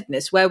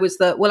cool-headedness? Where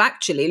was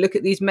actually, look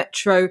at these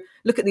metro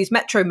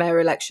mayor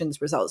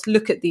elections results.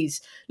 Look at these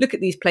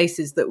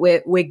places that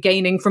we're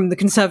gaining from the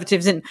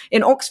Conservatives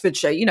in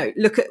Oxfordshire.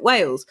 Look at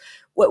Wales.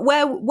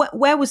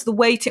 Where was the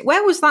waiting?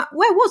 Where was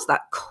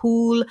that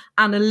cool,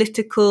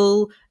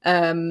 analytical,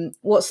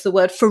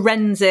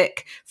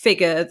 forensic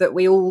figure that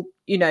we all,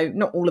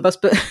 not all of us,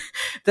 but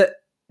that,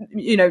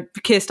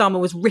 Keir Starmer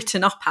was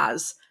written up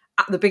as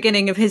at the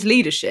beginning of his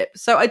leadership.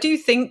 So I do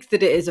think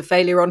that it is a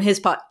failure on his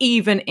part,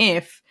 even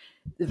if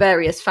the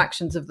various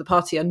factions of the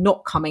party are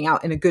not coming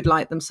out in a good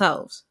light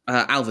themselves.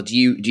 Alva, do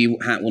you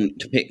want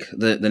to pick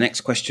the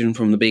next question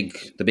from the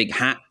big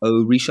hat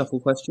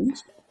reshuffle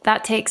questions?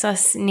 That takes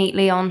us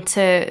neatly on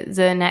to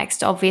the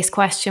next obvious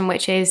question,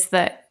 which is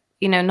that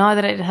now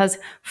that it has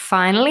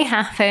finally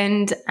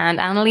happened and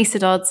Annalisa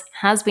Dodds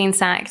has been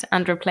sacked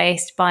and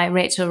replaced by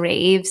Rachel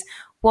Reeves,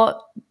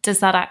 what does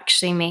that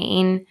actually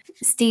mean?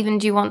 Stephen,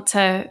 do you want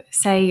to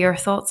say your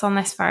thoughts on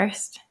this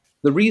first?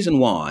 The reason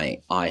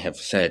why I have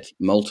said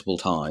multiple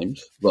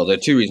times, well, there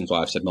are two reasons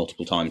why I've said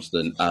multiple times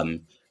that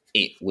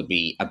it would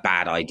be a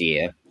bad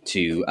idea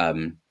to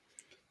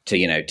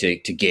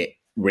get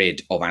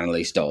rid of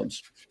Annalise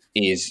Dodds,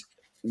 is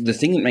the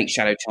thing that makes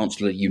Shadow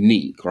Chancellor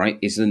unique, right?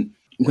 Is that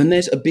when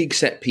there's a big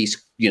set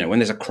piece, when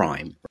there's a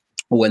crime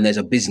or when there's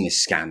a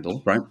business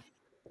scandal, right?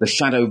 The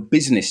Shadow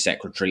Business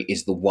Secretary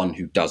is the one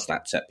who does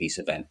that set piece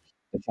event.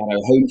 The Shadow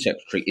Home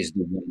Secretary is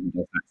the one who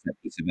does that set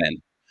piece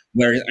event.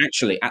 Whereas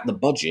actually at the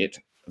budget,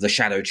 the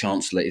Shadow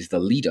Chancellor is the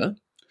leader,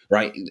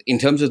 right? In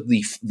terms of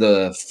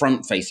the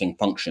front-facing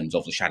functions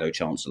of the Shadow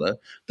Chancellor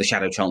is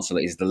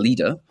the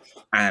leader,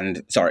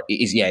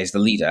 is the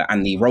leader,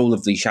 and the role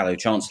of the Shadow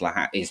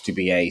Chancellor is to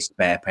be a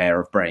spare pair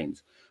of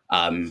brains.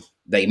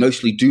 They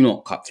mostly do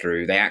not cut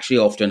through. They actually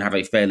often have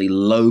a fairly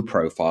low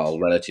profile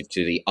relative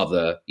to the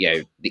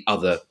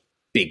other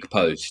big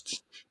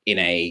posts in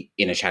a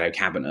Shadow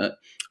cabinet.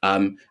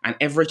 And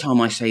every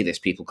time I say this,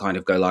 people kind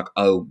of go like,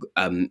 "Oh,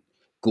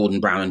 Gordon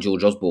Brown and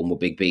George Osborne were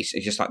big beasts."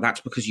 It's just like,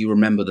 that's because you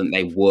remember that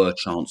they were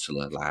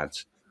Chancellor,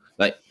 lads.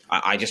 Like,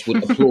 I just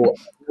would applaud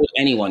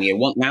anyone.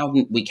 Now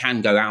we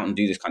can go out and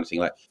do this kind of thing.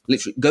 Like,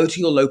 literally, go to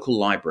your local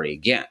library,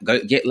 get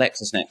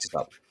LexisNexis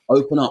up,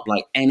 open up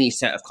like any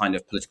set of kind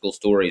of political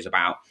stories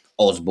about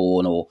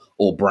Osborne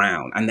or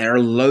Brown, and there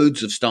are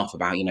loads of stuff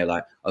about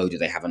like, oh, do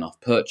they have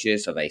enough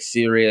purchase? Are they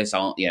serious?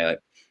 This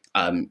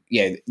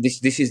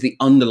is the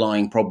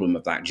underlying problem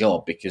of that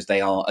job, because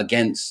they are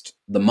against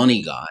the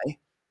money guy,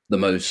 the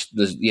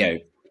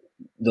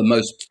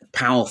most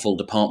powerful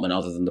department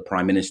other than the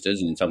Prime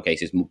Minister's, and in some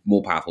cases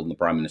more powerful than the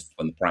Prime Minister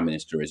when the Prime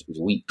Minister is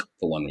weak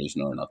for one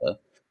reason or another.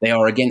 They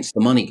are against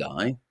the money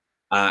guy,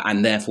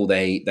 and therefore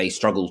they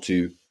struggle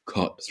to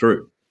cut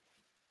through.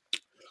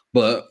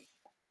 But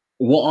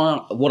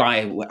what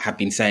I have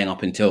been saying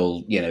up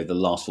until the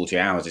last 48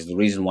 hours is the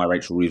reason why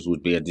Rachel Reeves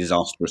would be a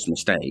disastrous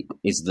mistake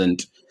is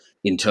that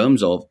in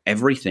terms of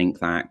everything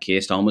that Keir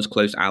Starmer's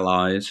close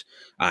allies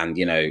and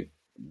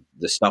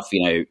the stuff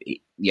he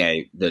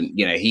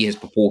has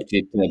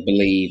purported to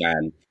believe,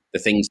 and the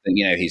things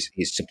that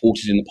his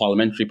supporters in the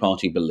parliamentary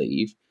party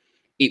believe,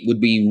 it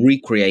would be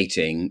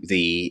recreating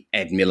the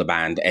Ed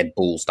Miliband, Ed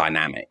Balls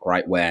dynamic,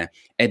 right? Where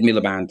Ed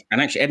Miliband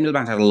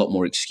had a lot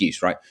more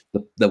excuse, right?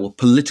 There were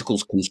political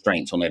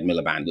constraints on Ed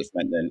Miliband, which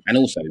meant and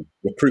also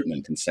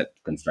recruitment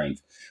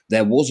constraints.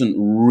 There wasn't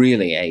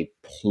really a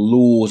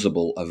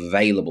plausible,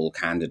 available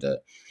candidate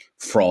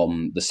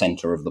from the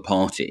centre of the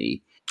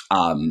party.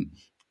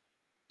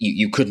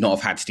 You could not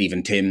have had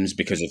Stephen Timms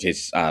because of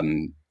his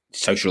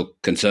social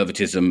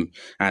conservatism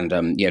and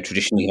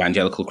traditional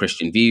evangelical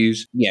Christian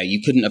views. You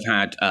couldn't have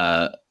had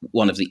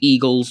one of the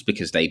Eagles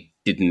because they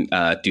didn't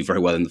do very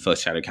well in the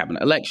first Shadow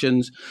Cabinet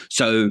elections.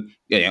 So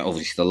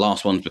obviously the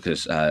last ones,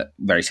 because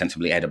very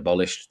sensibly Ed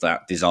abolished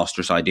that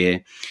disastrous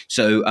idea.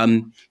 So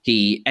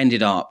he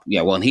ended up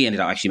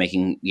actually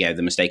making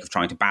the mistake of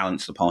trying to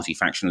balance the party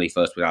factionally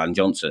first with Alan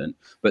Johnson.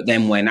 But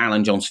then when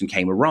Alan Johnson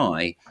came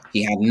awry,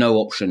 he had no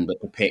option but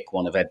to pick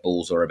one of Ed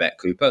Balls or Yvette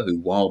Cooper, who,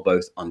 while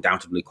both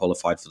undoubtedly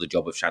qualified for the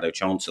job of Shadow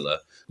Chancellor,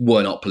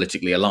 were not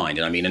politically aligned.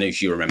 And I mean, I know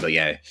you remember,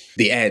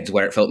 the Eds,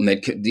 where it felt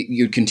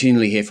you'd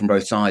continually hear from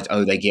both sides,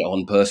 oh, they get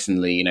on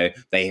personally,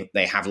 they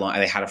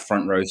had a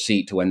front row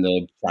seat to when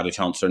the Shadow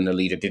Chancellor and the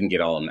leader didn't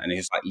get on. And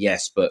it's like,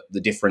 yes, but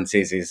the difference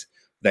is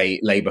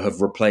Labour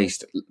have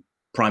replaced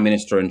Prime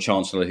Minister and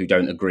Chancellor who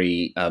don't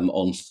agree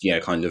on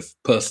kind of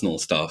personal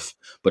stuff,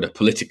 but are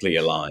politically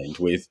aligned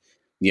with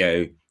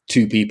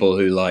two people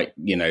who like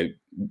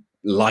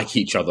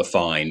each other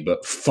fine,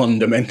 but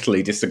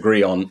fundamentally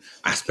disagree on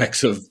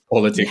aspects of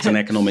politics and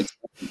economics.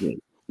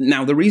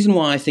 Now, the reason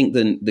why I think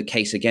the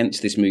case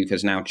against this move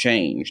has now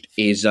changed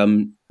is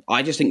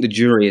I just think the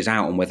jury is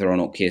out on whether or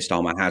not Keir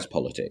Starmer has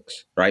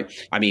politics, right?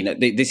 I mean,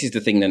 this is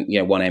the thing that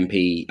one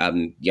MP,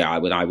 when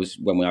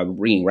we were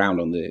ringing around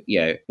on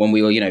when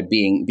we were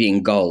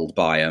being gulled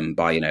by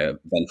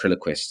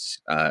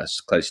ventriloquists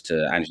close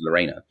to Angela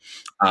Rayner,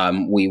 I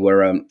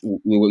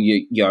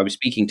was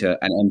speaking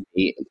to an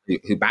MP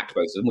who backed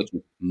both of them, which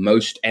was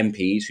most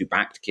MPs who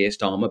backed Keir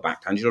Starmer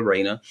backed Angela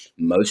Rayner,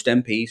 most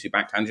MPs who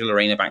backed Angela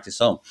Rayner backed his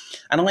son,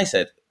 and I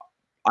said,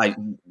 I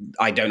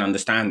don't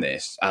understand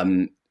this.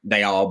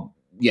 They are,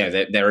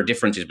 there are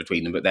differences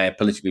between them, but they're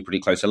politically pretty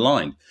close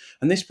aligned.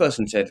 And this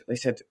person said, they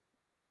said,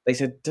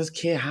 does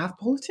Keir have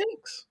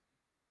politics?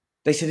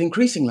 They said,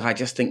 increasingly, I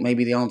just think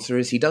maybe the answer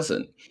is he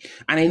doesn't.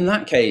 And in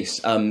that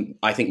case,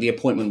 I think the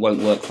appointment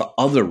won't work for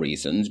other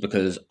reasons,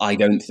 because I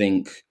don't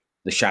think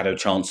the Shadow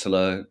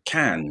Chancellor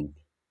can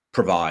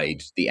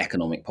provide the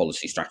economic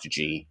policy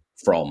strategy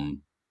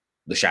from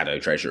the Shadow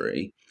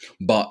Treasury.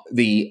 But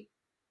the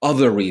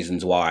other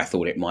reasons why I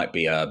thought it might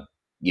be I'm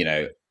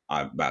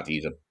about to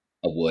use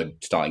a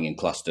word starting in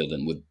cluster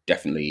that would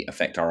definitely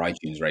affect our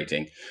iTunes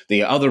rating.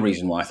 The other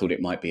reason why I thought it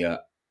might be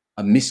a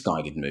a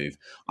misguided move,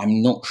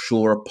 I'm not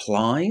sure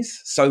applies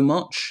so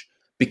much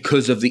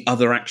because of the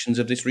other actions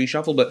of this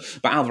reshuffle. But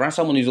Alva, as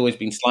someone who's always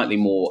been slightly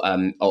more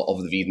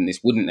of the view that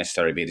this wouldn't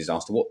necessarily be a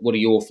disaster, what are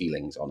your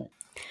feelings on it?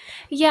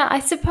 Yeah, I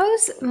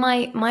suppose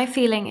my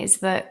feeling is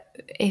that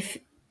if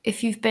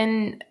you've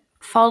been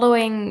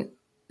following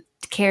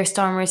Keir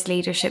Starmer's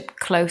leadership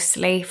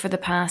closely for the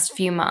past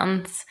few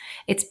months,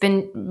 it's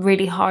been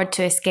really hard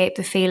to escape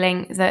the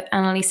feeling that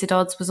Annalisa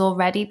Dodds was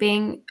already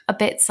being a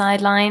bit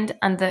sidelined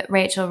and that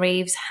Rachel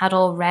Reeves had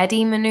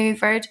already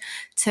manoeuvred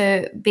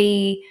to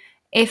be,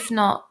 if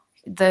not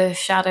the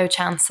shadow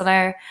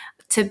chancellor,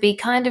 to be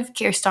kind of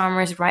Keir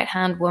Starmer's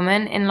right-hand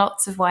woman in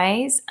lots of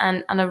ways,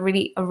 and a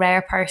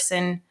rare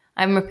person,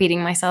 I'm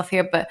repeating myself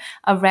here, but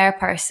a rare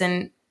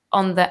person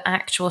on the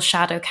actual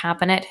shadow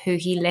cabinet who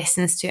he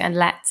listens to and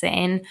lets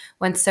in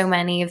when so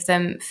many of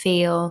them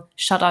feel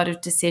shut out of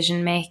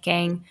decision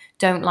making,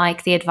 don't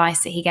like the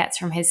advice that he gets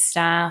from his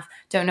staff,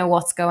 don't know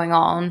what's going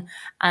on,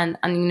 and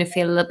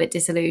feel a little bit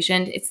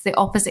disillusioned. It's the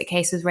opposite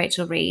case with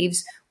Rachel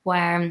Reeves,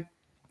 where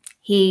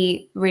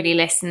he really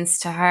listens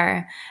to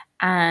her,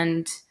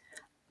 and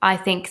I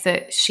think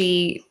that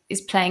she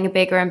is playing a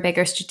bigger and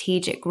bigger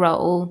strategic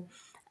role.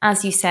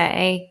 As you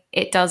say,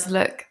 it does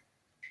look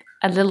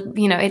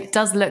it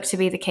does look to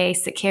be the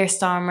case that Keir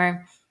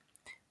Starmer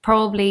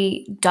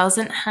probably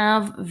doesn't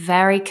have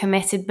very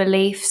committed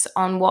beliefs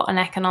on what an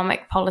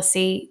economic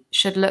policy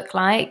should look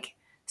like.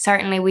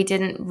 Certainly, we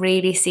didn't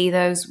really see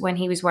those when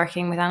he was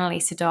working with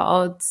Annalisa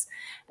Dodds.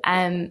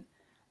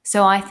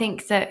 So I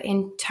think that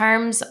in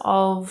terms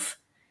of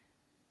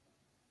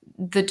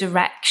the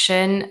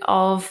direction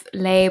of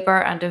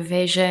Labour and a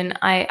vision,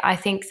 I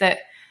think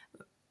that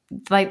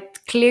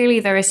clearly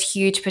there is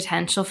huge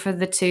potential for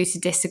the two to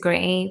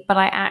disagree, but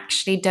I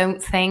actually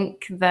don't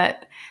think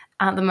that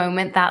at the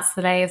moment that's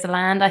the lay of the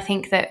land. I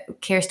think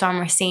that Keir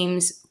Starmer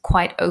seems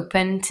quite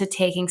open to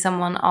taking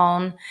someone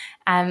on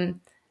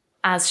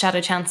as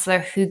Shadow Chancellor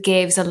who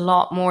gives a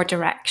lot more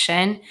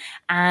direction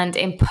and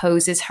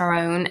imposes her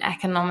own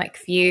economic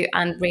view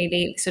and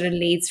really sort of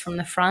leads from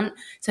the front.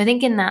 So I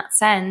think in that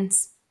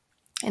sense,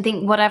 I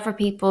think whatever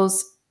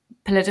people's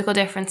political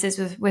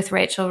differences with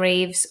Rachel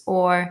Reeves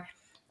or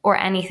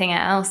anything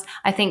else,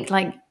 I think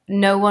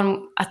no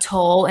one at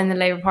all in the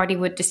Labour Party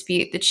would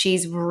dispute that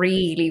she's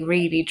really,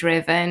 really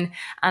driven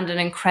and an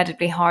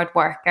incredibly hard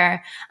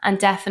worker. And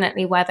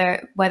definitely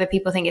whether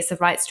people think it's the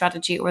right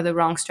strategy or the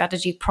wrong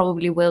strategy,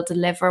 probably will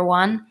deliver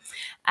one.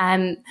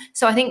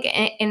 So I think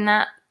in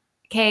that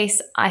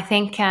case, I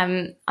think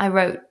I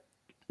wrote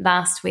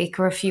last week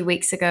or a few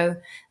weeks ago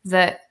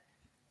that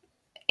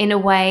in a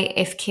way,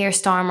 if Keir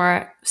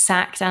Starmer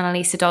sacked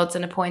Annalisa Dodds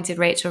and appointed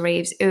Rachel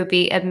Reeves, it would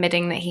be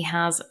admitting that he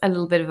has a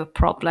little bit of a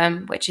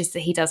problem, which is that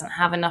he doesn't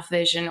have enough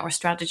vision or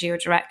strategy or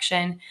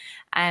direction.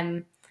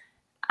 And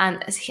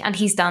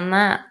he's done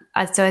that.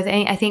 So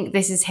I think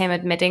this is him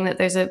admitting that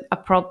there's a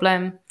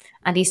problem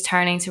and he's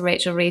turning to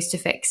Rachel Reeves to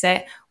fix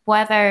it.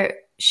 Whether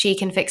she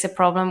can fix a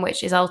problem,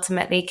 which is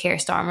ultimately Keir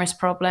Starmer's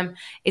problem,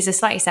 is a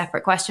slightly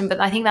separate question. But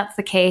I think that's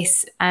the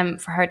case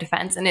for her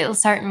defence. And it'll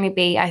certainly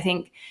be, I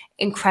think,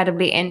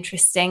 incredibly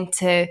interesting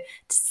to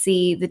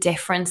see the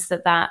difference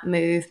that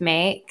move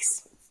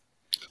makes.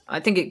 I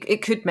think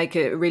it could make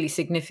a really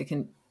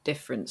significant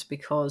difference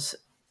because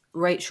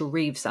Rachel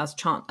Reeves as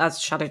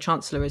Shadow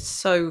Chancellor is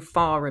so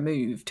far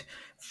removed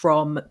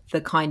from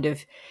the kind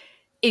of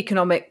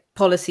economic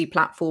policy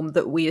platform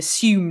that we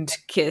assumed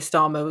Keir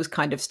Starmer was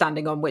kind of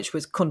standing on, which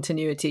was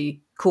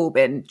continuity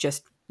Corbyn,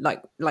 just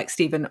like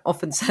Stephen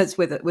often says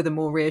with a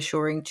more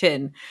reassuring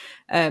chin.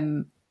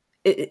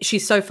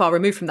 She's so far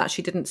removed from that.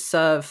 She didn't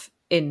serve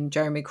in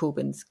Jeremy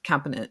Corbyn's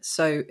cabinet,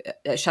 so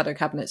shadow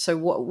cabinet. So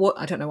what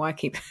I don't know why I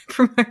keep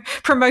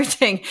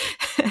promoting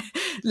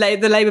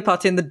the Labour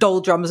Party and the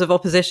doldrums of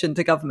opposition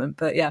to government,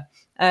 but yeah.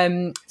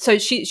 So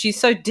she's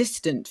so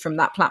distant from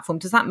that platform.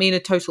 Does that mean a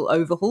total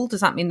overhaul?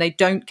 Does that mean they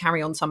don't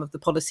carry on some of the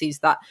policies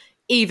that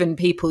even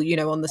people,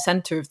 on the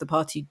centre of the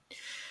party,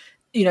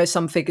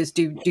 some figures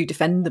do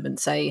defend them and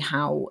say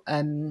how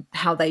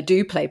they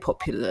do play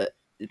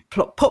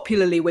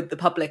popularly with the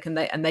public and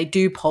they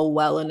do poll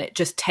well, and it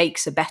just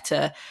takes a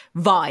better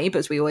vibe,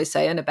 as we always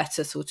say, and a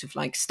better sort of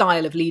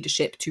style of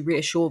leadership to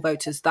reassure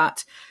voters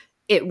that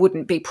it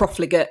wouldn't be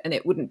profligate and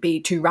it wouldn't be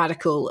too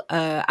radical,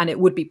 and it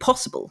would be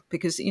possible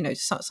because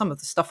some of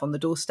the stuff on the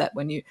doorstep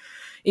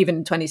even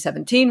in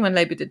 2017 when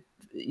Labour did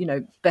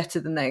better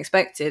than they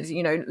expected,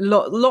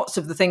 lots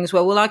of the things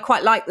were, well, I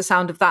quite like the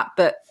sound of that,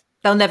 but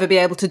they'll never be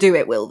able to do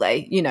it, will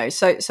they?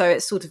 So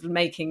it's sort of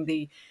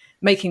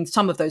making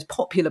some of those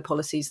popular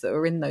policies that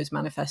are in those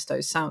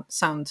manifestos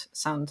sound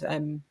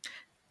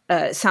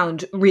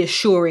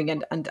reassuring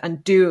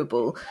and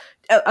doable.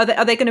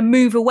 Are they going to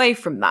move away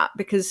from that?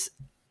 Because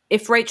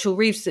if Rachel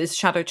Reeves is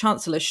Shadow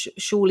Chancellor,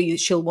 surely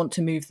she'll want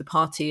to move the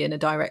party in a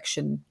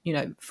direction, in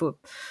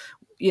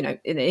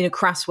a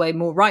crass way,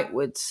 more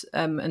rightwards.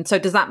 And so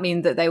does that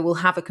mean that they will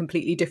have a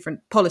completely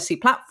different policy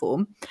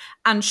platform?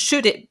 And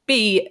should it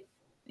be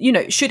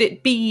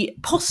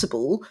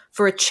possible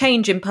for a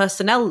change in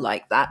personnel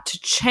like that to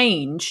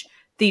change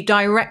the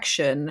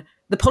direction,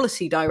 the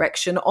policy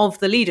direction of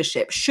the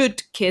leadership?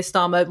 Should Keir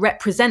Starmer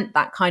represent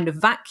that kind of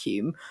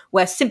vacuum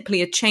where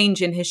simply a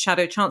change in his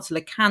shadow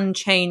chancellor can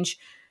change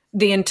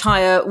the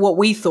entire, what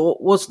we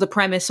thought was the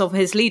premise of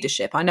his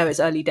leadership? I know it's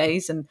early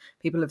days and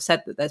people have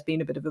said that there's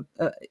been a bit of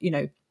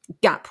a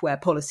gap where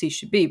policy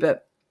should be,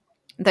 but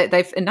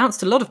they've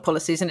announced a lot of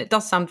policies and it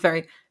does sound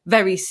very,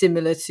 very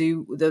similar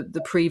to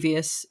the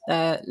previous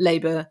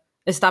Labour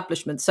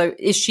establishment. So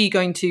is she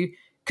going to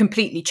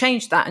completely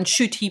change that? And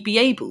should he be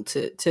able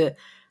to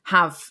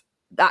have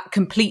that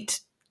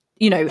complete,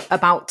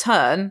 about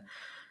turn,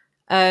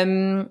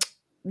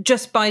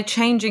 just by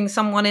changing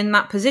someone in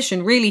that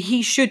position? Really,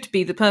 he should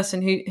be the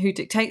person who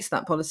dictates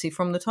that policy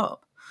from the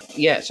top.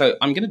 Yeah, so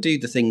I'm going to do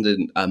the thing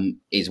that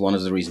is one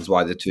of the reasons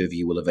why the two of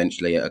you will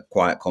eventually, at a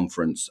quiet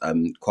conference,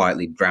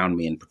 quietly drown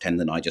me and pretend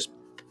that I just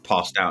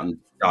passed out and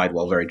died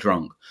while very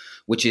drunk,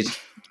 which is,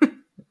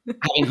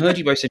 having heard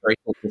you both say very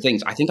thoughtful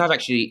things, I think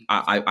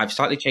I've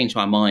slightly changed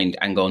my mind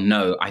and gone,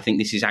 no, I think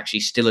this is actually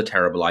still a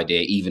terrible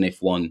idea, even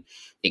if one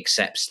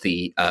accepts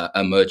the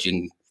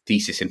emerging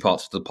thesis in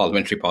parts of the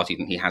parliamentary party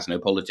that he has no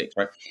politics,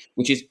 right?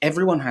 Which is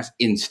everyone has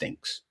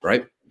instincts,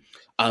 right?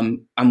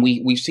 And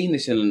we've seen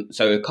this in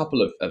a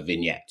couple of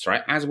vignettes,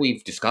 right? As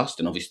we've discussed,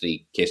 and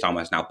obviously Keir Starmer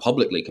has now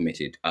publicly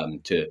committed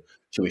to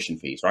tuition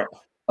fees, right?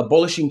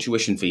 Abolishing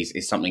tuition fees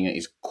is something that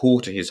is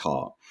core to his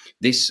heart.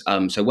 This,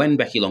 so when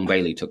Becky Long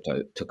Bailey took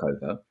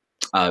over,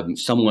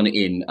 someone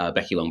in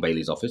Becky Long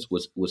Bailey's office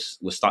was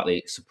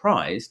slightly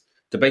surprised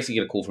to basically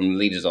get a call from the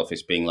leader's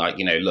office being like,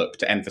 look,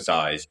 to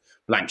emphasise,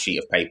 blank sheet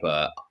of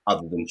paper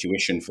other than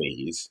tuition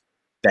fees,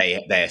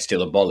 they are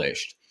still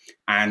abolished,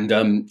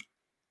 and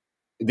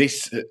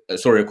this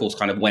story, of course,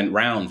 kind of went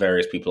round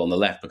various people on the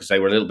left because they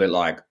were a little bit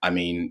like, of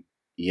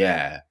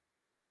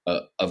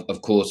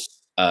course,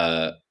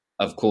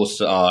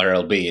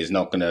 RLB is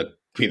not going to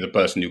be the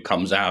person who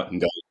comes out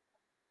and goes,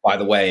 by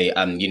the way,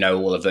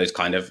 all of those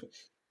kind of.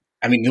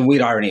 I mean, the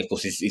weird irony, of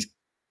course, is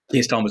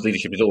Keir Starmer's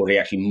leadership is already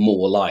actually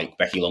more like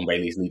Becky Long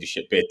Bailey's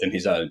leadership bit than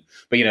his own.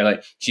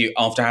 But she,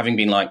 after having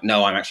been like,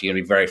 no, I'm actually going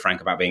to be very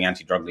frank about being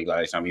anti-drug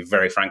legalization, I'll be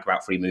very frank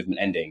about free movement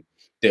ending.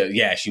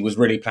 She was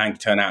really planning to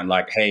turn out and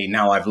like, hey,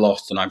 now I've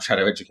lost and I'm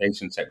Shadow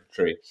Education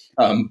Secretary.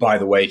 By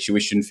the way,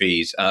 tuition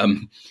fees,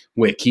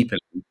 we're keeping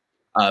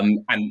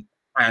them. And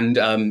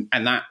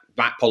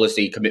that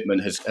policy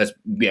commitment has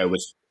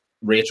was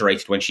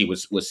reiterated when she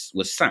was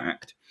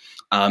sacked.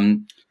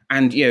 One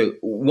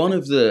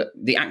of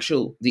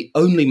the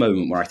only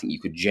moment where I think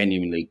you could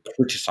genuinely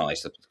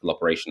criticise the political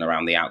operation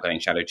around the outgoing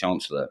Shadow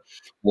Chancellor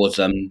was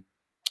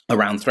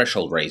around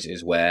threshold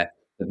raises, where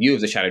the view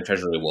of the Shadow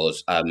Treasury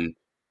was,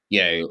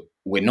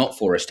 we're not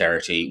for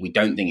austerity. We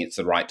don't think it's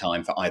the right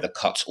time for either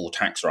cuts or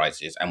tax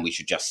rises, and we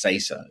should just say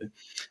so.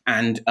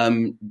 And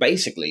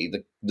basically,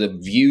 the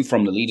view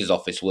from the leader's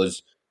office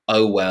was,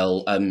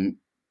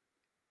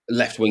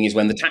 left wing is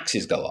when the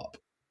taxes go up.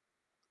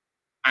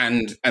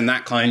 And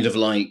that kind of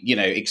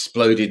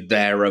exploded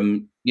their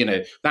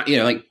that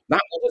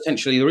was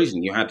essentially the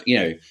reason. You had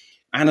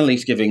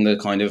Annalise giving the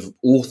kind of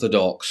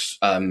orthodox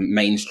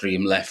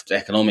mainstream left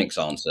economics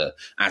answer,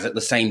 as at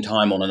the same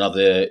time on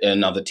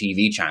another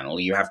TV channel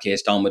you have Keir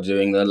Starmer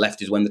doing the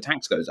left is when the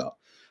tax goes up.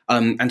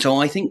 And so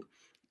I think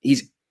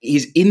his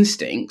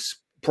instincts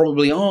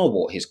probably are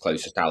what his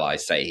closest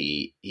allies say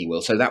he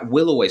will. So that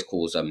will always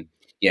cause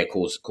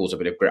cause a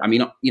bit of grit. I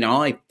mean,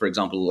 I, for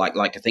example,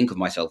 like to think of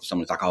myself as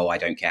someone who's like, oh, I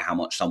don't care how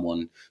much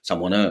someone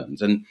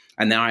earns, and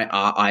then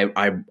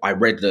I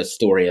read the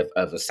story of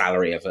a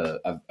salary of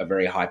a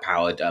very high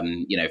powered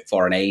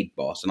foreign aid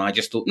boss, and I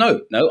just thought,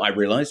 no, I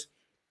realise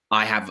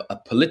I have a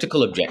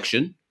political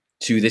objection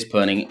to this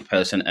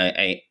person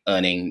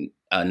earning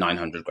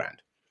 900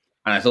 grand,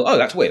 and I thought, oh,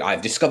 that's weird.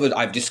 I've discovered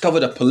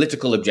a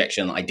political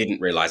objection I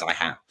didn't realise I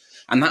have,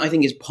 and that I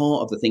think is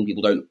part of the thing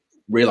people don't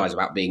realize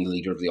about being the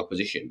leader of the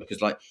opposition,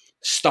 because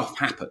stuff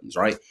happens,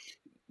 right?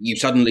 You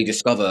suddenly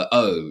discover,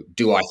 oh,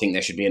 do I think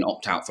there should be an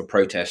opt-out for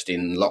protest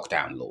in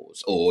lockdown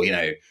laws, or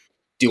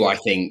do I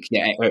think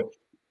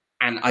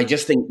and I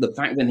just think the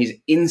fact that his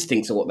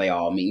instincts are what they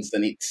are means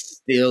that it's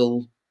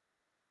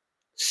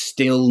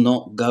still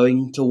not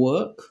going to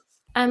work.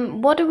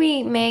 What do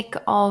we make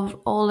of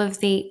all of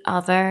the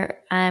other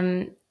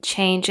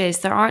changes?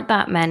 There aren't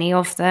that many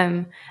of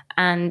them,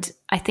 and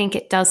I think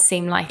it does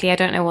seem likely, I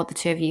don't know what the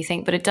two of you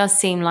think, but it does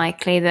seem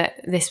likely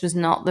that this was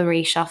not the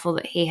reshuffle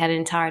that he had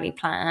entirely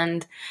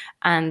planned,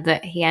 and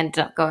that he ended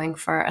up going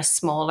for a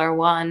smaller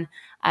one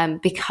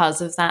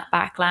because of that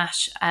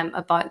backlash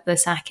about the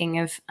sacking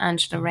of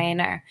Angela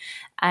Rayner.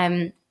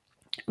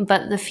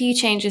 But the few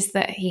changes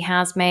that he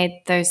has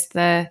made, there's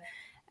the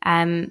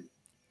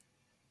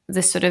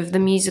sort of the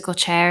musical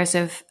chairs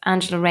of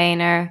Angela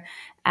Rayner,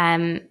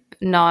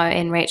 now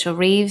in Rachel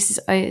Reeves'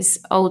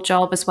 old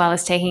job, as well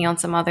as taking on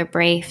some other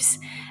briefs.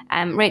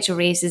 Rachel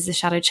Reeves is the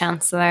Shadow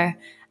Chancellor,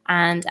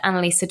 and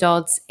Annalisa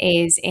Dodds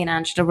is in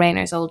Angela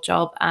Rayner's old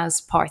job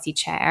as party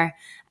chair.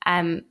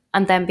 And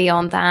then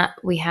beyond that,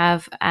 we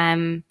have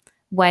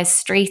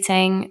Wes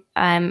Streeting,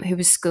 who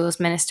was schools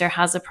minister,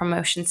 has a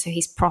promotion, so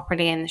he's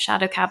properly in the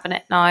shadow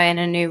cabinet now in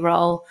a new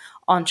role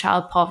on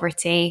child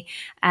poverty.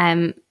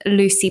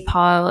 Lucy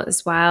Powell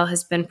as well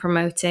has been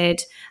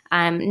promoted.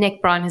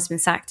 Nick Brown has been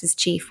sacked as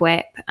chief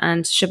whip,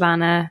 and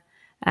Shabana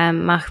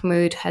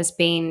Mahmood has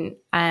been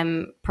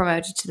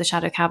promoted to the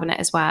shadow cabinet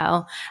as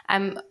well.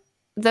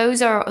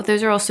 Those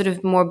are all sort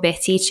of more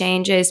bitty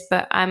changes,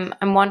 but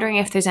I'm wondering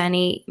if there's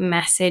any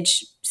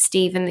message,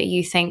 Stephen, that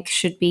you think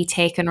should be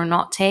taken or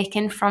not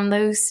taken from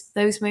those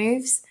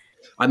moves.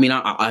 I mean,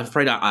 I'm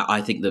afraid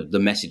I think the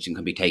message that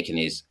can be taken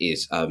is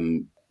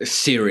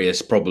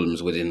serious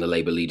problems within the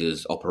Labour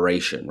leaders'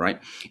 operation, right?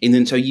 And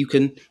then so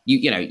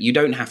you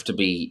don't have to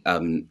be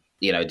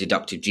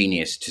deductive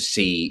genius to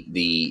see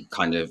the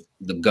kind of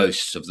the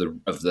ghosts of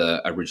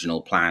the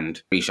original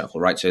planned reshuffle,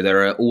 right? So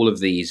there are all of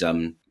these.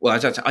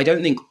 I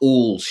don't think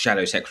all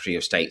shadow Secretary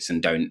of States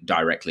and don't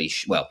directly.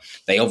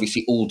 They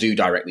obviously all do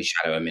directly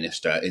shadow a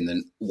minister. And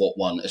then what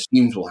one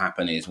assumes will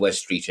happen is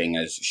Wes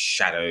Streeting, as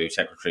shadow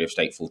Secretary of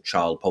State for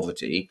Child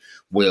Poverty,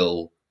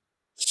 will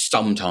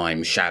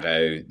sometimes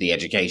shadow the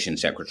Education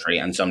Secretary,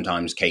 and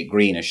sometimes Kate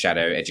Green, as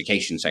shadow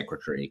Education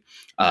Secretary,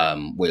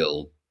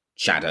 will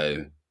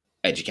shadow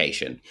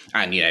education.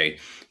 And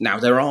now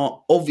there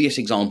are obvious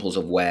examples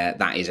of where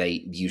that is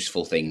a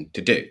useful thing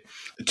to do.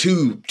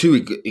 Two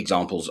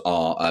examples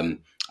are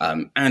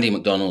Andy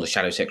McDonald, the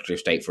shadow Secretary of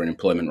State for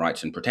Employment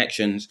Rights and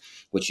Protections,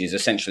 which is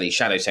essentially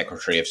shadow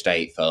Secretary of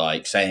State for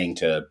like saying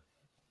to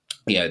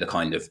the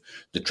kind of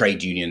the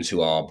trade unions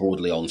who are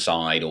broadly on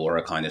side or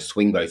are kind of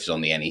swing voters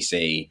on the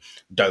NEC,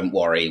 don't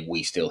worry,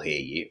 we still hear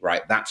you,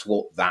 right? That's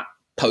what that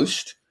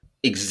post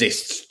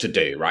exists to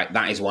do, right?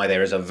 That is why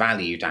there is a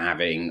value to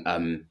having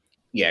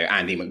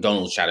Andy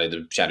McDonald shadow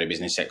the shadow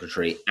business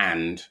secretary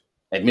and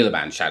Ed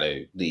Miliband shadow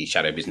the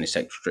shadow business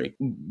secretary.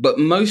 But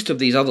most of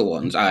these other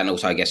ones, and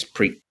also I guess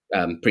Preet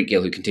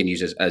Gill, who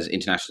continues as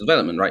international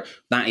development, right?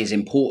 That is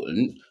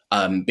important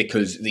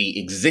because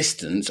the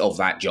existence of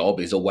that job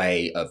is a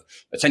way of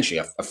essentially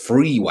a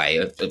free way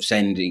of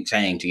saying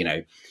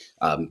to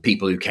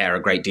people who care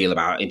a great deal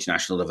about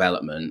international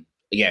development,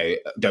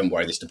 don't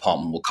worry, this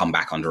department will come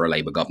back under a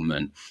Labour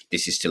government.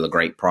 This is still a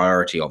great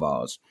priority of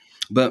ours.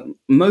 But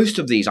most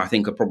of these, I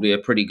think, are probably a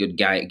pretty good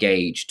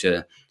gauge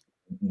to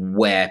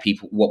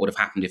what would have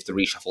happened if the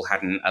reshuffle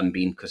hadn't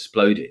been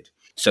exploded.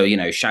 So,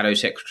 Shadow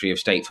Secretary of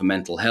State for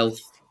Mental Health,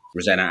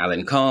 Rosanna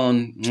Allen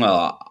Khan.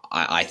 Well,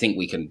 I think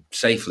we can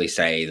safely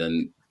say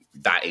then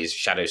that is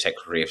Shadow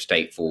Secretary of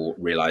State for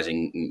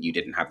realizing you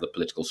didn't have the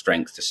political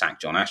strength to sack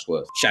John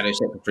Ashworth. Shadow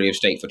Secretary of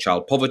State for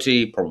Child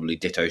Poverty, probably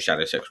ditto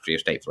Shadow Secretary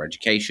of State for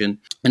Education.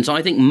 And so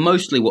I think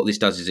mostly what this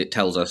does is it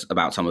tells us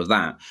about some of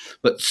that.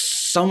 But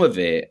some of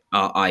it,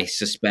 I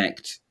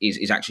suspect,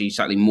 is actually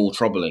slightly more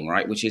troubling,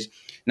 right? Which is,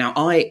 now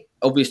I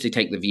obviously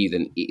take the view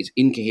that it is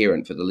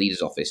incoherent for the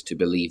leader's office to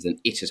believe that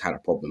it has had a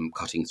problem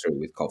cutting through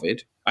with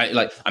COVID.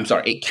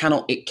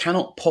 It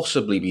cannot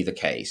possibly be the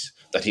case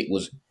that it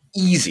was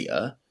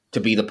easier to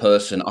be the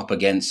person up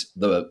against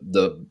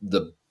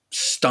the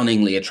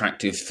stunningly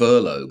attractive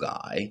furlough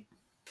guy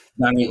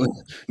than it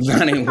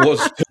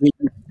was to be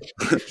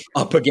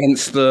up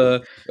against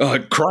the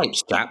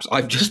cripes, chaps.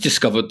 I've just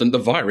discovered that the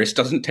virus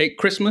doesn't take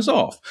Christmas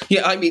off.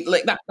 Yeah, I mean,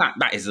 like that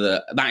is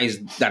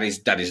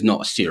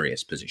not a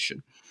serious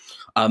position.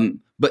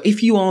 But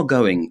if you are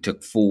going to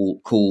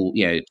to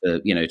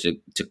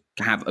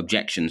have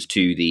objections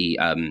to the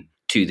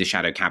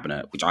shadow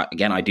cabinet, which I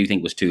do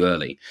think was too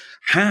early,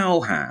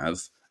 how have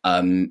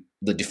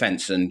the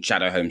defence and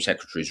shadow home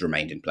secretaries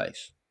remained in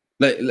place?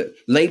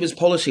 Labour's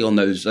policy on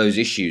those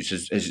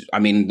issues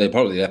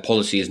their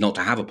policy is not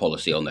to have a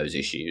policy on those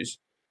issues.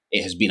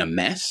 It has been a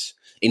mess.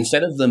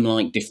 Instead of them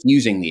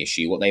diffusing the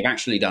issue, what they've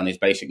actually done is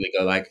basically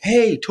go like,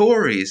 hey,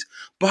 Tories,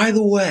 by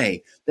the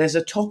way, there's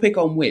a topic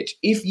on which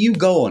if you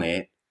go on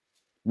it,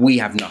 we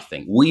have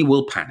nothing. We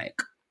will panic,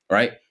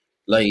 right?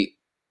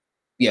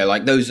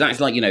 Those, that's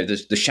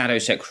the shadow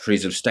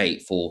secretaries of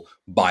state for,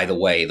 by the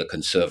way, the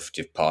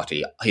Conservative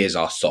Party, here's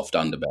our soft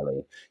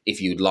underbelly.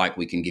 If you'd like,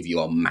 we can give you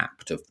a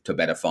map to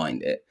better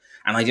find it.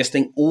 And I just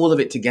think all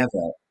of it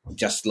together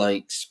just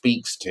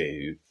speaks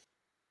to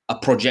a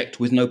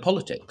project with no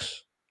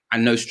politics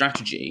and no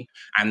strategy,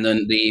 and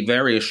then the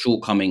various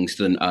shortcomings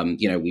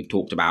that we've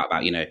talked about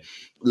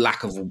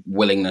lack of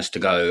willingness to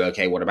go,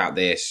 okay, what about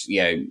this?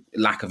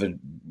 Lack of a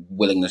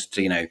willingness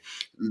to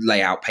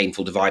lay out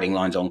painful dividing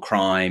lines on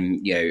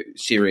crime,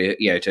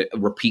 to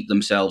repeat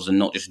themselves and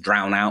not just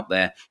drown out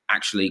their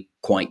actually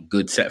quite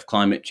good set of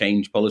climate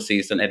change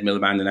policies that Ed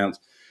Miliband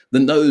announced.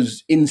 Then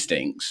those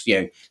instincts,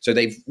 so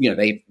they've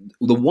the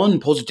one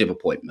positive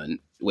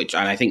appointment, which,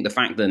 and I think the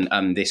fact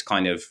that this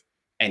kind of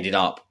ended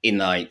up in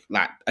that,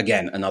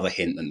 again, another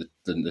hint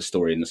that the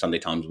story in the Sunday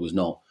Times was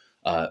not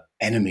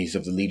enemies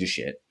of the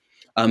leadership.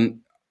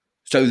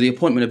 So the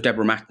appointment of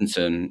Deborah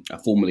Mattinson,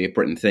 formerly of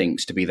Britain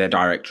Thinks, to be their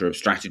director of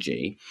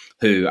strategy,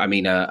 who,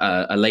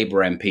 a Labour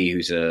MP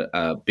who's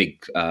a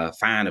big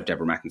fan of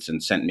Deborah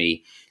Mattinson, sent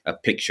me a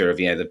picture of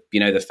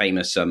the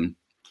famous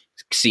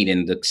seen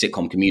in the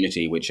sitcom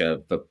Community, which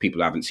for people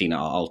who haven't seen it,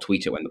 I'll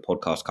tweet it when the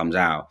podcast comes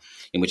out,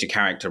 in which a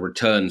character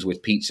returns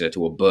with pizza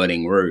to a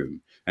burning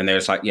room. And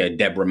there's like,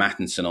 Deborah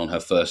Mattinson on her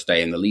first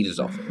day in the leader's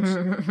office.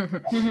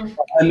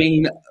 I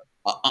mean,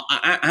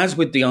 as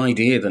with the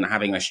idea that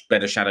having a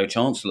better shadow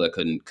chancellor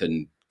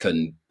can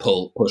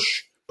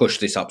push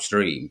this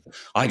upstream,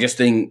 I just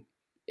think,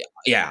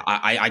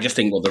 I just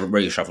think what the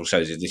reshuffle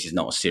shows is this is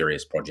not a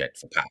serious project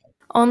for power.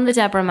 On the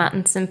Deborah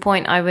Mattinson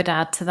point, I would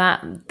add to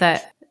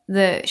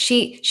that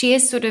she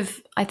is sort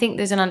of, I think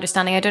there's an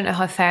understanding, I don't know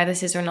how fair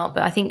this is or not,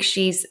 but I think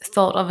she's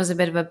thought of as a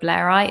bit of a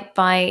Blairite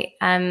by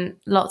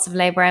lots of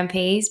Labour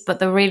MPs. But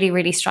the really,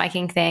 really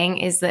striking thing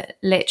is that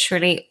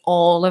literally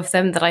all of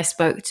them that I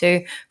spoke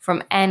to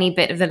from any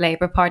bit of the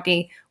Labour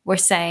Party were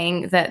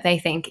saying that they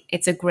think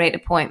it's a great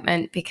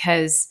appointment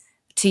because,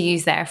 to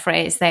use their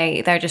phrase,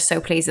 they're just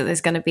so pleased that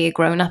there's going to be a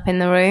grown-up in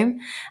the room.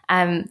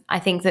 I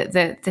think that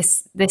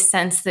this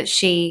sense that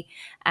she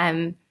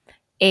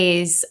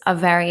is a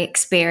very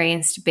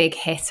experienced big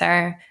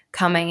hitter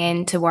coming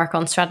in to work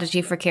on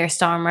strategy for Keir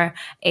Starmer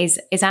is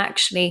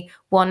actually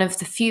one of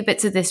the few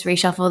bits of this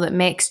reshuffle that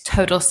makes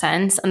total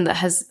sense and that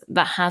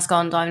has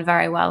gone down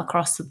very well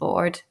across the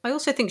board. I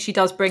also think she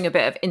does bring a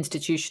bit of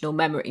institutional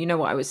memory. You know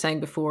what I was saying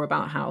before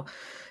about how,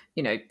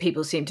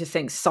 people seem to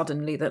think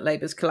suddenly that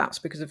Labour's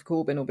collapsed because of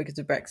Corbyn or because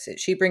of Brexit.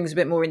 She brings a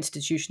bit more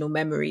institutional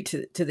memory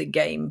to the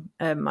game.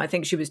 I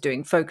think she was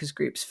doing focus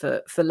groups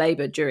for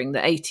Labour during the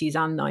 80s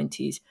and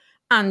 90s.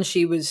 And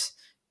she was,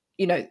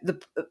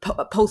 the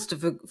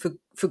pollster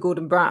for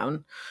Gordon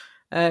Brown,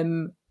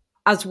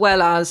 as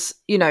well as,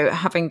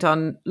 having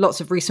done lots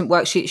of recent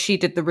work. She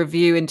did the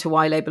review into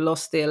why Labour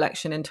lost the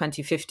election in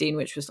 2015,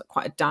 which was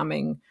quite a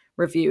damning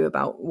review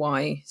about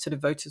why sort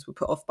of voters were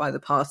put off by the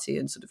party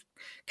and sort of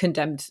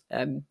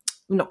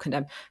not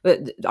condemned,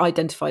 but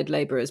identified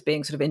Labour as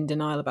being sort of in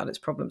denial about its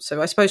problems.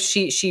 So I suppose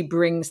she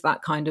brings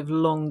that kind of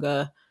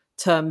longer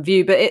term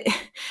view, but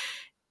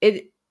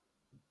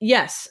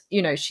yes,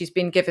 she's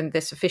been given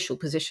this official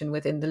position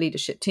within the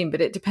leadership team, but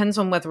it depends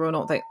on whether or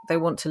not they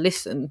want to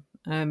listen.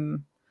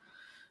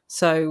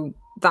 So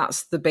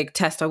that's the big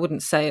test. I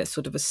wouldn't say it's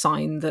sort of a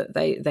sign that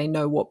they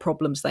know what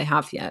problems they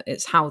have yet.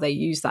 It's how they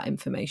use that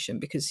information,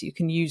 because you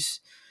can use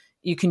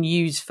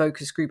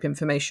focus group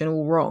information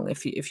all wrong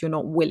if you're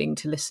not willing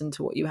to listen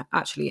to what you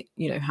actually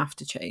have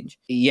to change.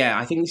 Yeah,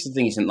 I think this is the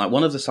thing, isn't like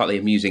one of the slightly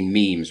amusing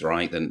memes,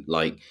 right? And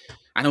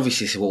and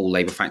obviously this is what all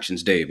Labour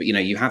factions do, but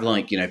you have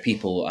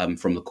people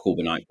from the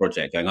Corbynite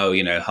project going,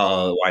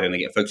 why don't they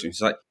get focus groups?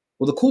 It's like,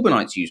 well, the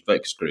Corbynites used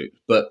focus groups,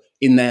 but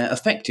in their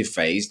effective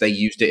phase, they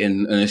used it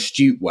in an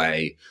astute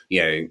way.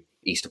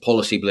 Easter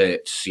policy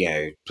blitz,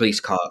 police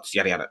cuts,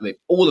 yada yada,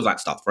 all of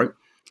that stuff, right?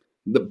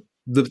 The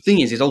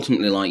thing is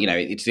ultimately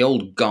it's the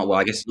old well,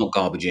 I guess it's not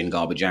garbage in,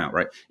 garbage out,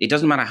 right? It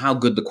doesn't matter how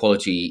good the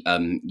quality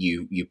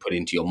you put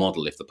into your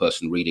model if the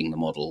person reading the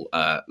model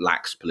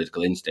lacks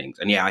political instincts.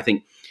 And I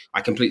think I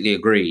completely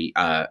agree.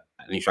 And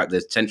in fact, the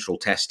central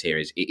test here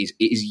is it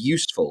is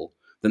useful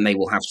that they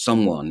will have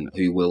someone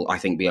who will, I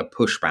think, be a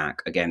pushback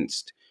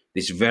against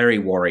this very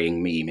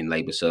worrying meme in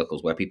Labour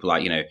circles where people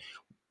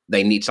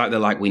they need, it's like they're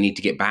like, we need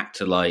to get back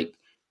to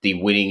the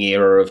winning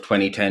era of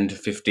 2010 to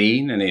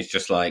 15. And it's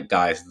just like,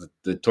 guys,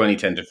 the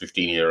 2010 to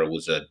 15 era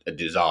was a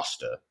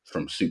disaster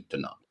from soup to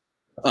nut.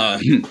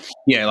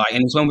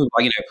 And some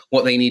people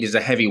what they need is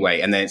a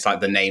heavyweight, and then it's like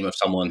the name of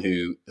someone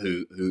who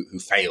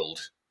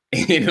failed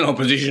in an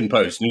opposition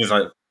post, and you're just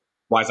like,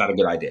 why is that a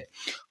good idea?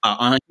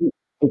 And I think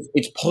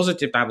it's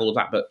positive to have all of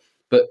that,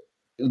 but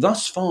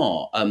thus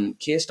far,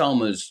 Keir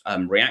Starmer's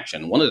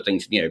reaction, one of the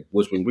things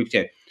was when we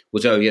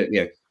was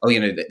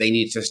they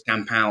need to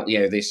stamp out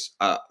this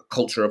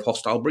culture of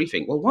hostile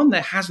briefing. Well, one,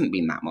 there hasn't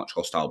been that much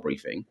hostile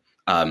briefing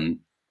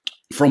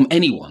from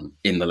anyone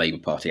in the Labour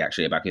Party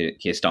actually about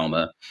Keir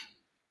Starmer,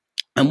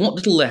 and what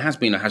little there has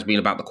been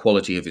about the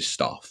quality of his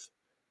staff.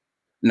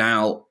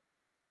 Now,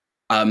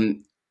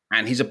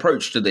 and his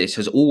approach to this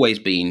has always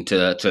been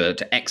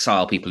to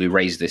exile people who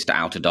raise this to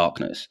outer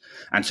darkness.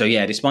 And so,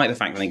 despite the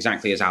fact that,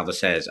 exactly as Alva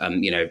says,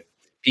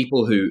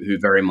 people who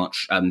very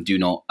much do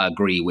not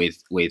agree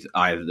with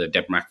either the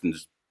Deborah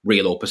Mattinson's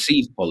real or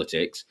perceived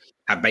politics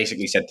have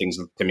basically said things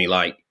to me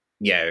like,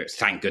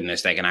 thank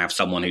goodness they're going to have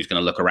someone who's going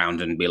to look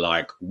around and be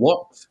like,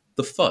 what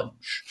the fudge?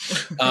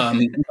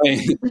 and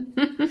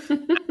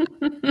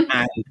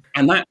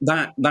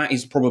that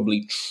is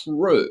probably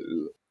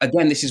true.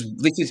 Again, this is.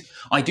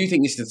 I do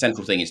think this is the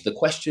central thing. Is the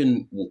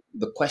question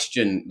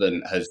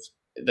that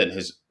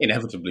has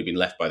inevitably been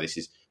left by this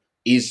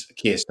is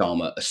Keir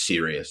Starmer a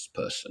serious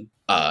person?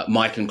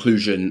 My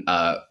conclusion,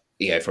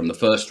 from the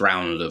first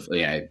round of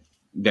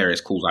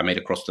various calls I made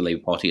across the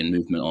Labour Party and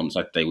movement on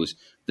Saturday was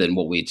then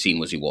what we had seen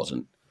was he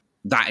wasn't.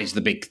 That is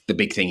the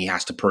big thing he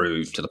has to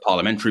prove to the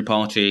parliamentary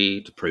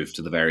party, to prove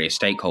to the various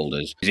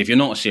stakeholders. Because if you're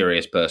not a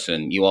serious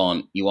person, you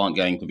aren't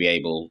going to be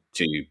able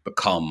to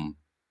become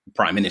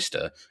prime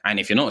minister. And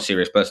if you're not a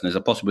serious person, there's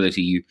a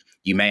possibility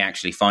you may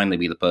actually finally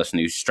be the person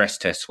who stress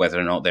tests whether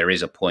or not there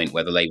is a point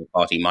where the Labour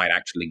Party might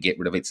actually get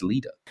rid of its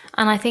leader.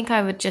 And I think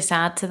I would just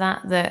add to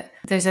that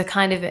there's a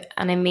kind of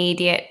an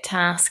immediate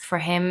task for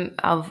him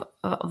of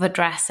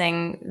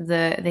addressing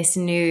this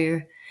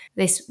new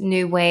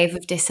wave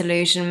of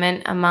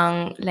disillusionment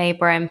among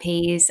Labour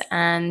MPs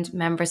and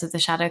members of the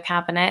shadow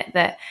cabinet.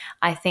 That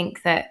I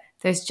think that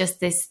there's just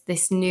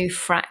this new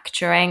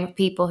fracturing of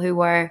people who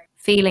were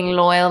feeling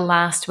loyal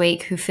last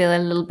week, who feel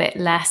a little bit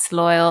less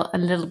loyal, a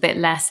little bit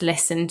less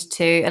listened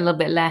to, a little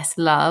bit less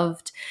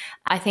loved.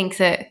 I think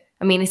that,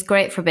 I mean, it's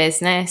great for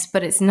business,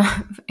 but it's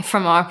not,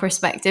 from our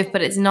perspective,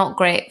 but it's not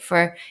great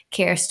for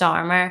Keir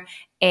Starmer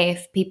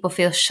if people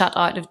feel shut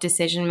out of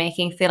decision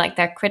making, feel like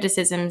their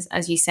criticisms,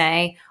 as you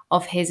say,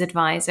 of his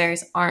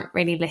advisors aren't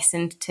really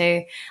listened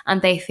to,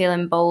 and they feel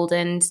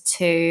emboldened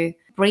to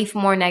brief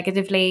more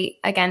negatively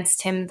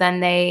against him than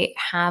they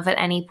have at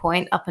any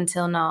point up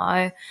until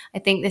now. I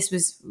think this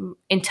was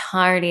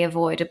entirely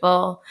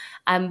avoidable.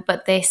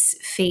 But this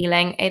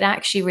feeling, it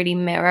actually really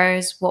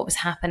mirrors what was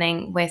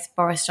happening with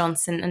Boris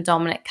Johnson and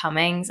Dominic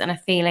Cummings, and a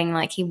feeling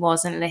like he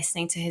wasn't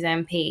listening to his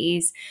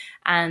MPs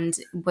and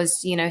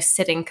was,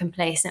 sitting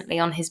complacently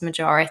on his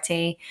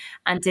majority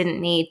and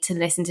didn't need to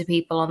listen to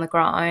people on the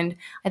ground.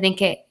 I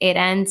think it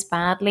ends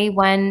badly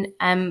when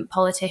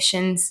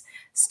politicians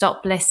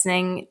stop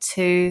listening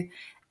to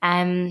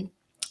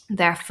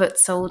their foot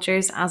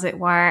soldiers, as it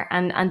were,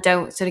 and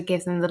don't sort of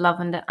give them the love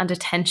and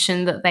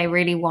attention that they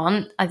really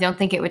want. I don't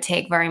think it would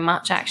take very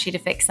much actually to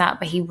fix that,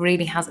 but he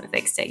really hasn't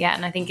fixed it yet,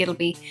 and I think it'll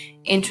be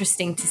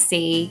interesting to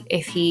see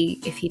if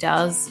he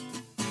does.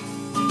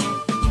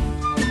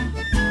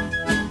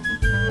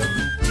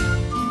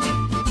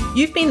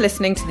 You've been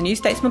listening to the New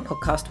Statesman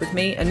podcast with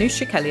me,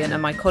 Anoosh Chakelian,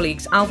 and my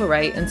colleagues Alva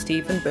Ray and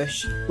Stephen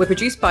Bush. We're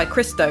produced by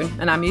Chris Stone,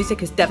 and our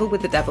music is Devil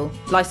with the Devil,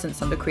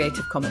 licensed under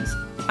Creative Commons.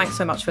 Thanks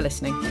so much for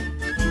listening.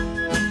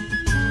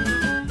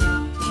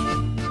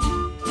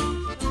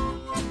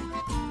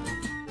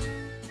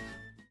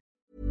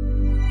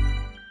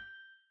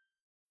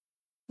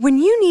 When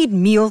you need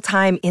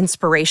mealtime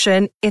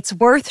inspiration, it's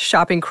worth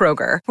shopping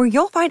Kroger, where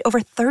you'll find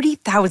over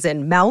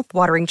 30,000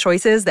 mouth-watering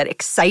choices that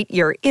excite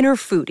your inner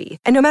foodie.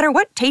 And no matter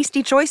what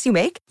tasty choice you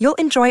make, you'll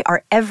enjoy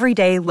our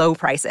everyday low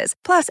prices,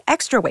 plus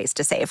extra ways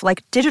to save,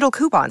 like digital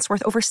coupons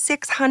worth over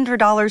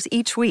 $600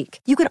 each week.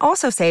 You can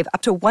also save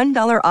up to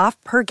 $1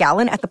 off per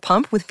gallon at the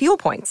pump with fuel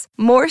points.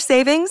 More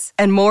savings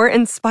and more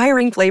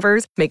inspiring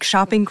flavors make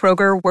shopping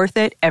Kroger worth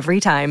it every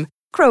time.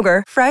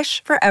 Kroger,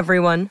 fresh for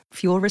everyone.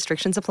 Fuel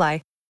restrictions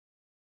apply.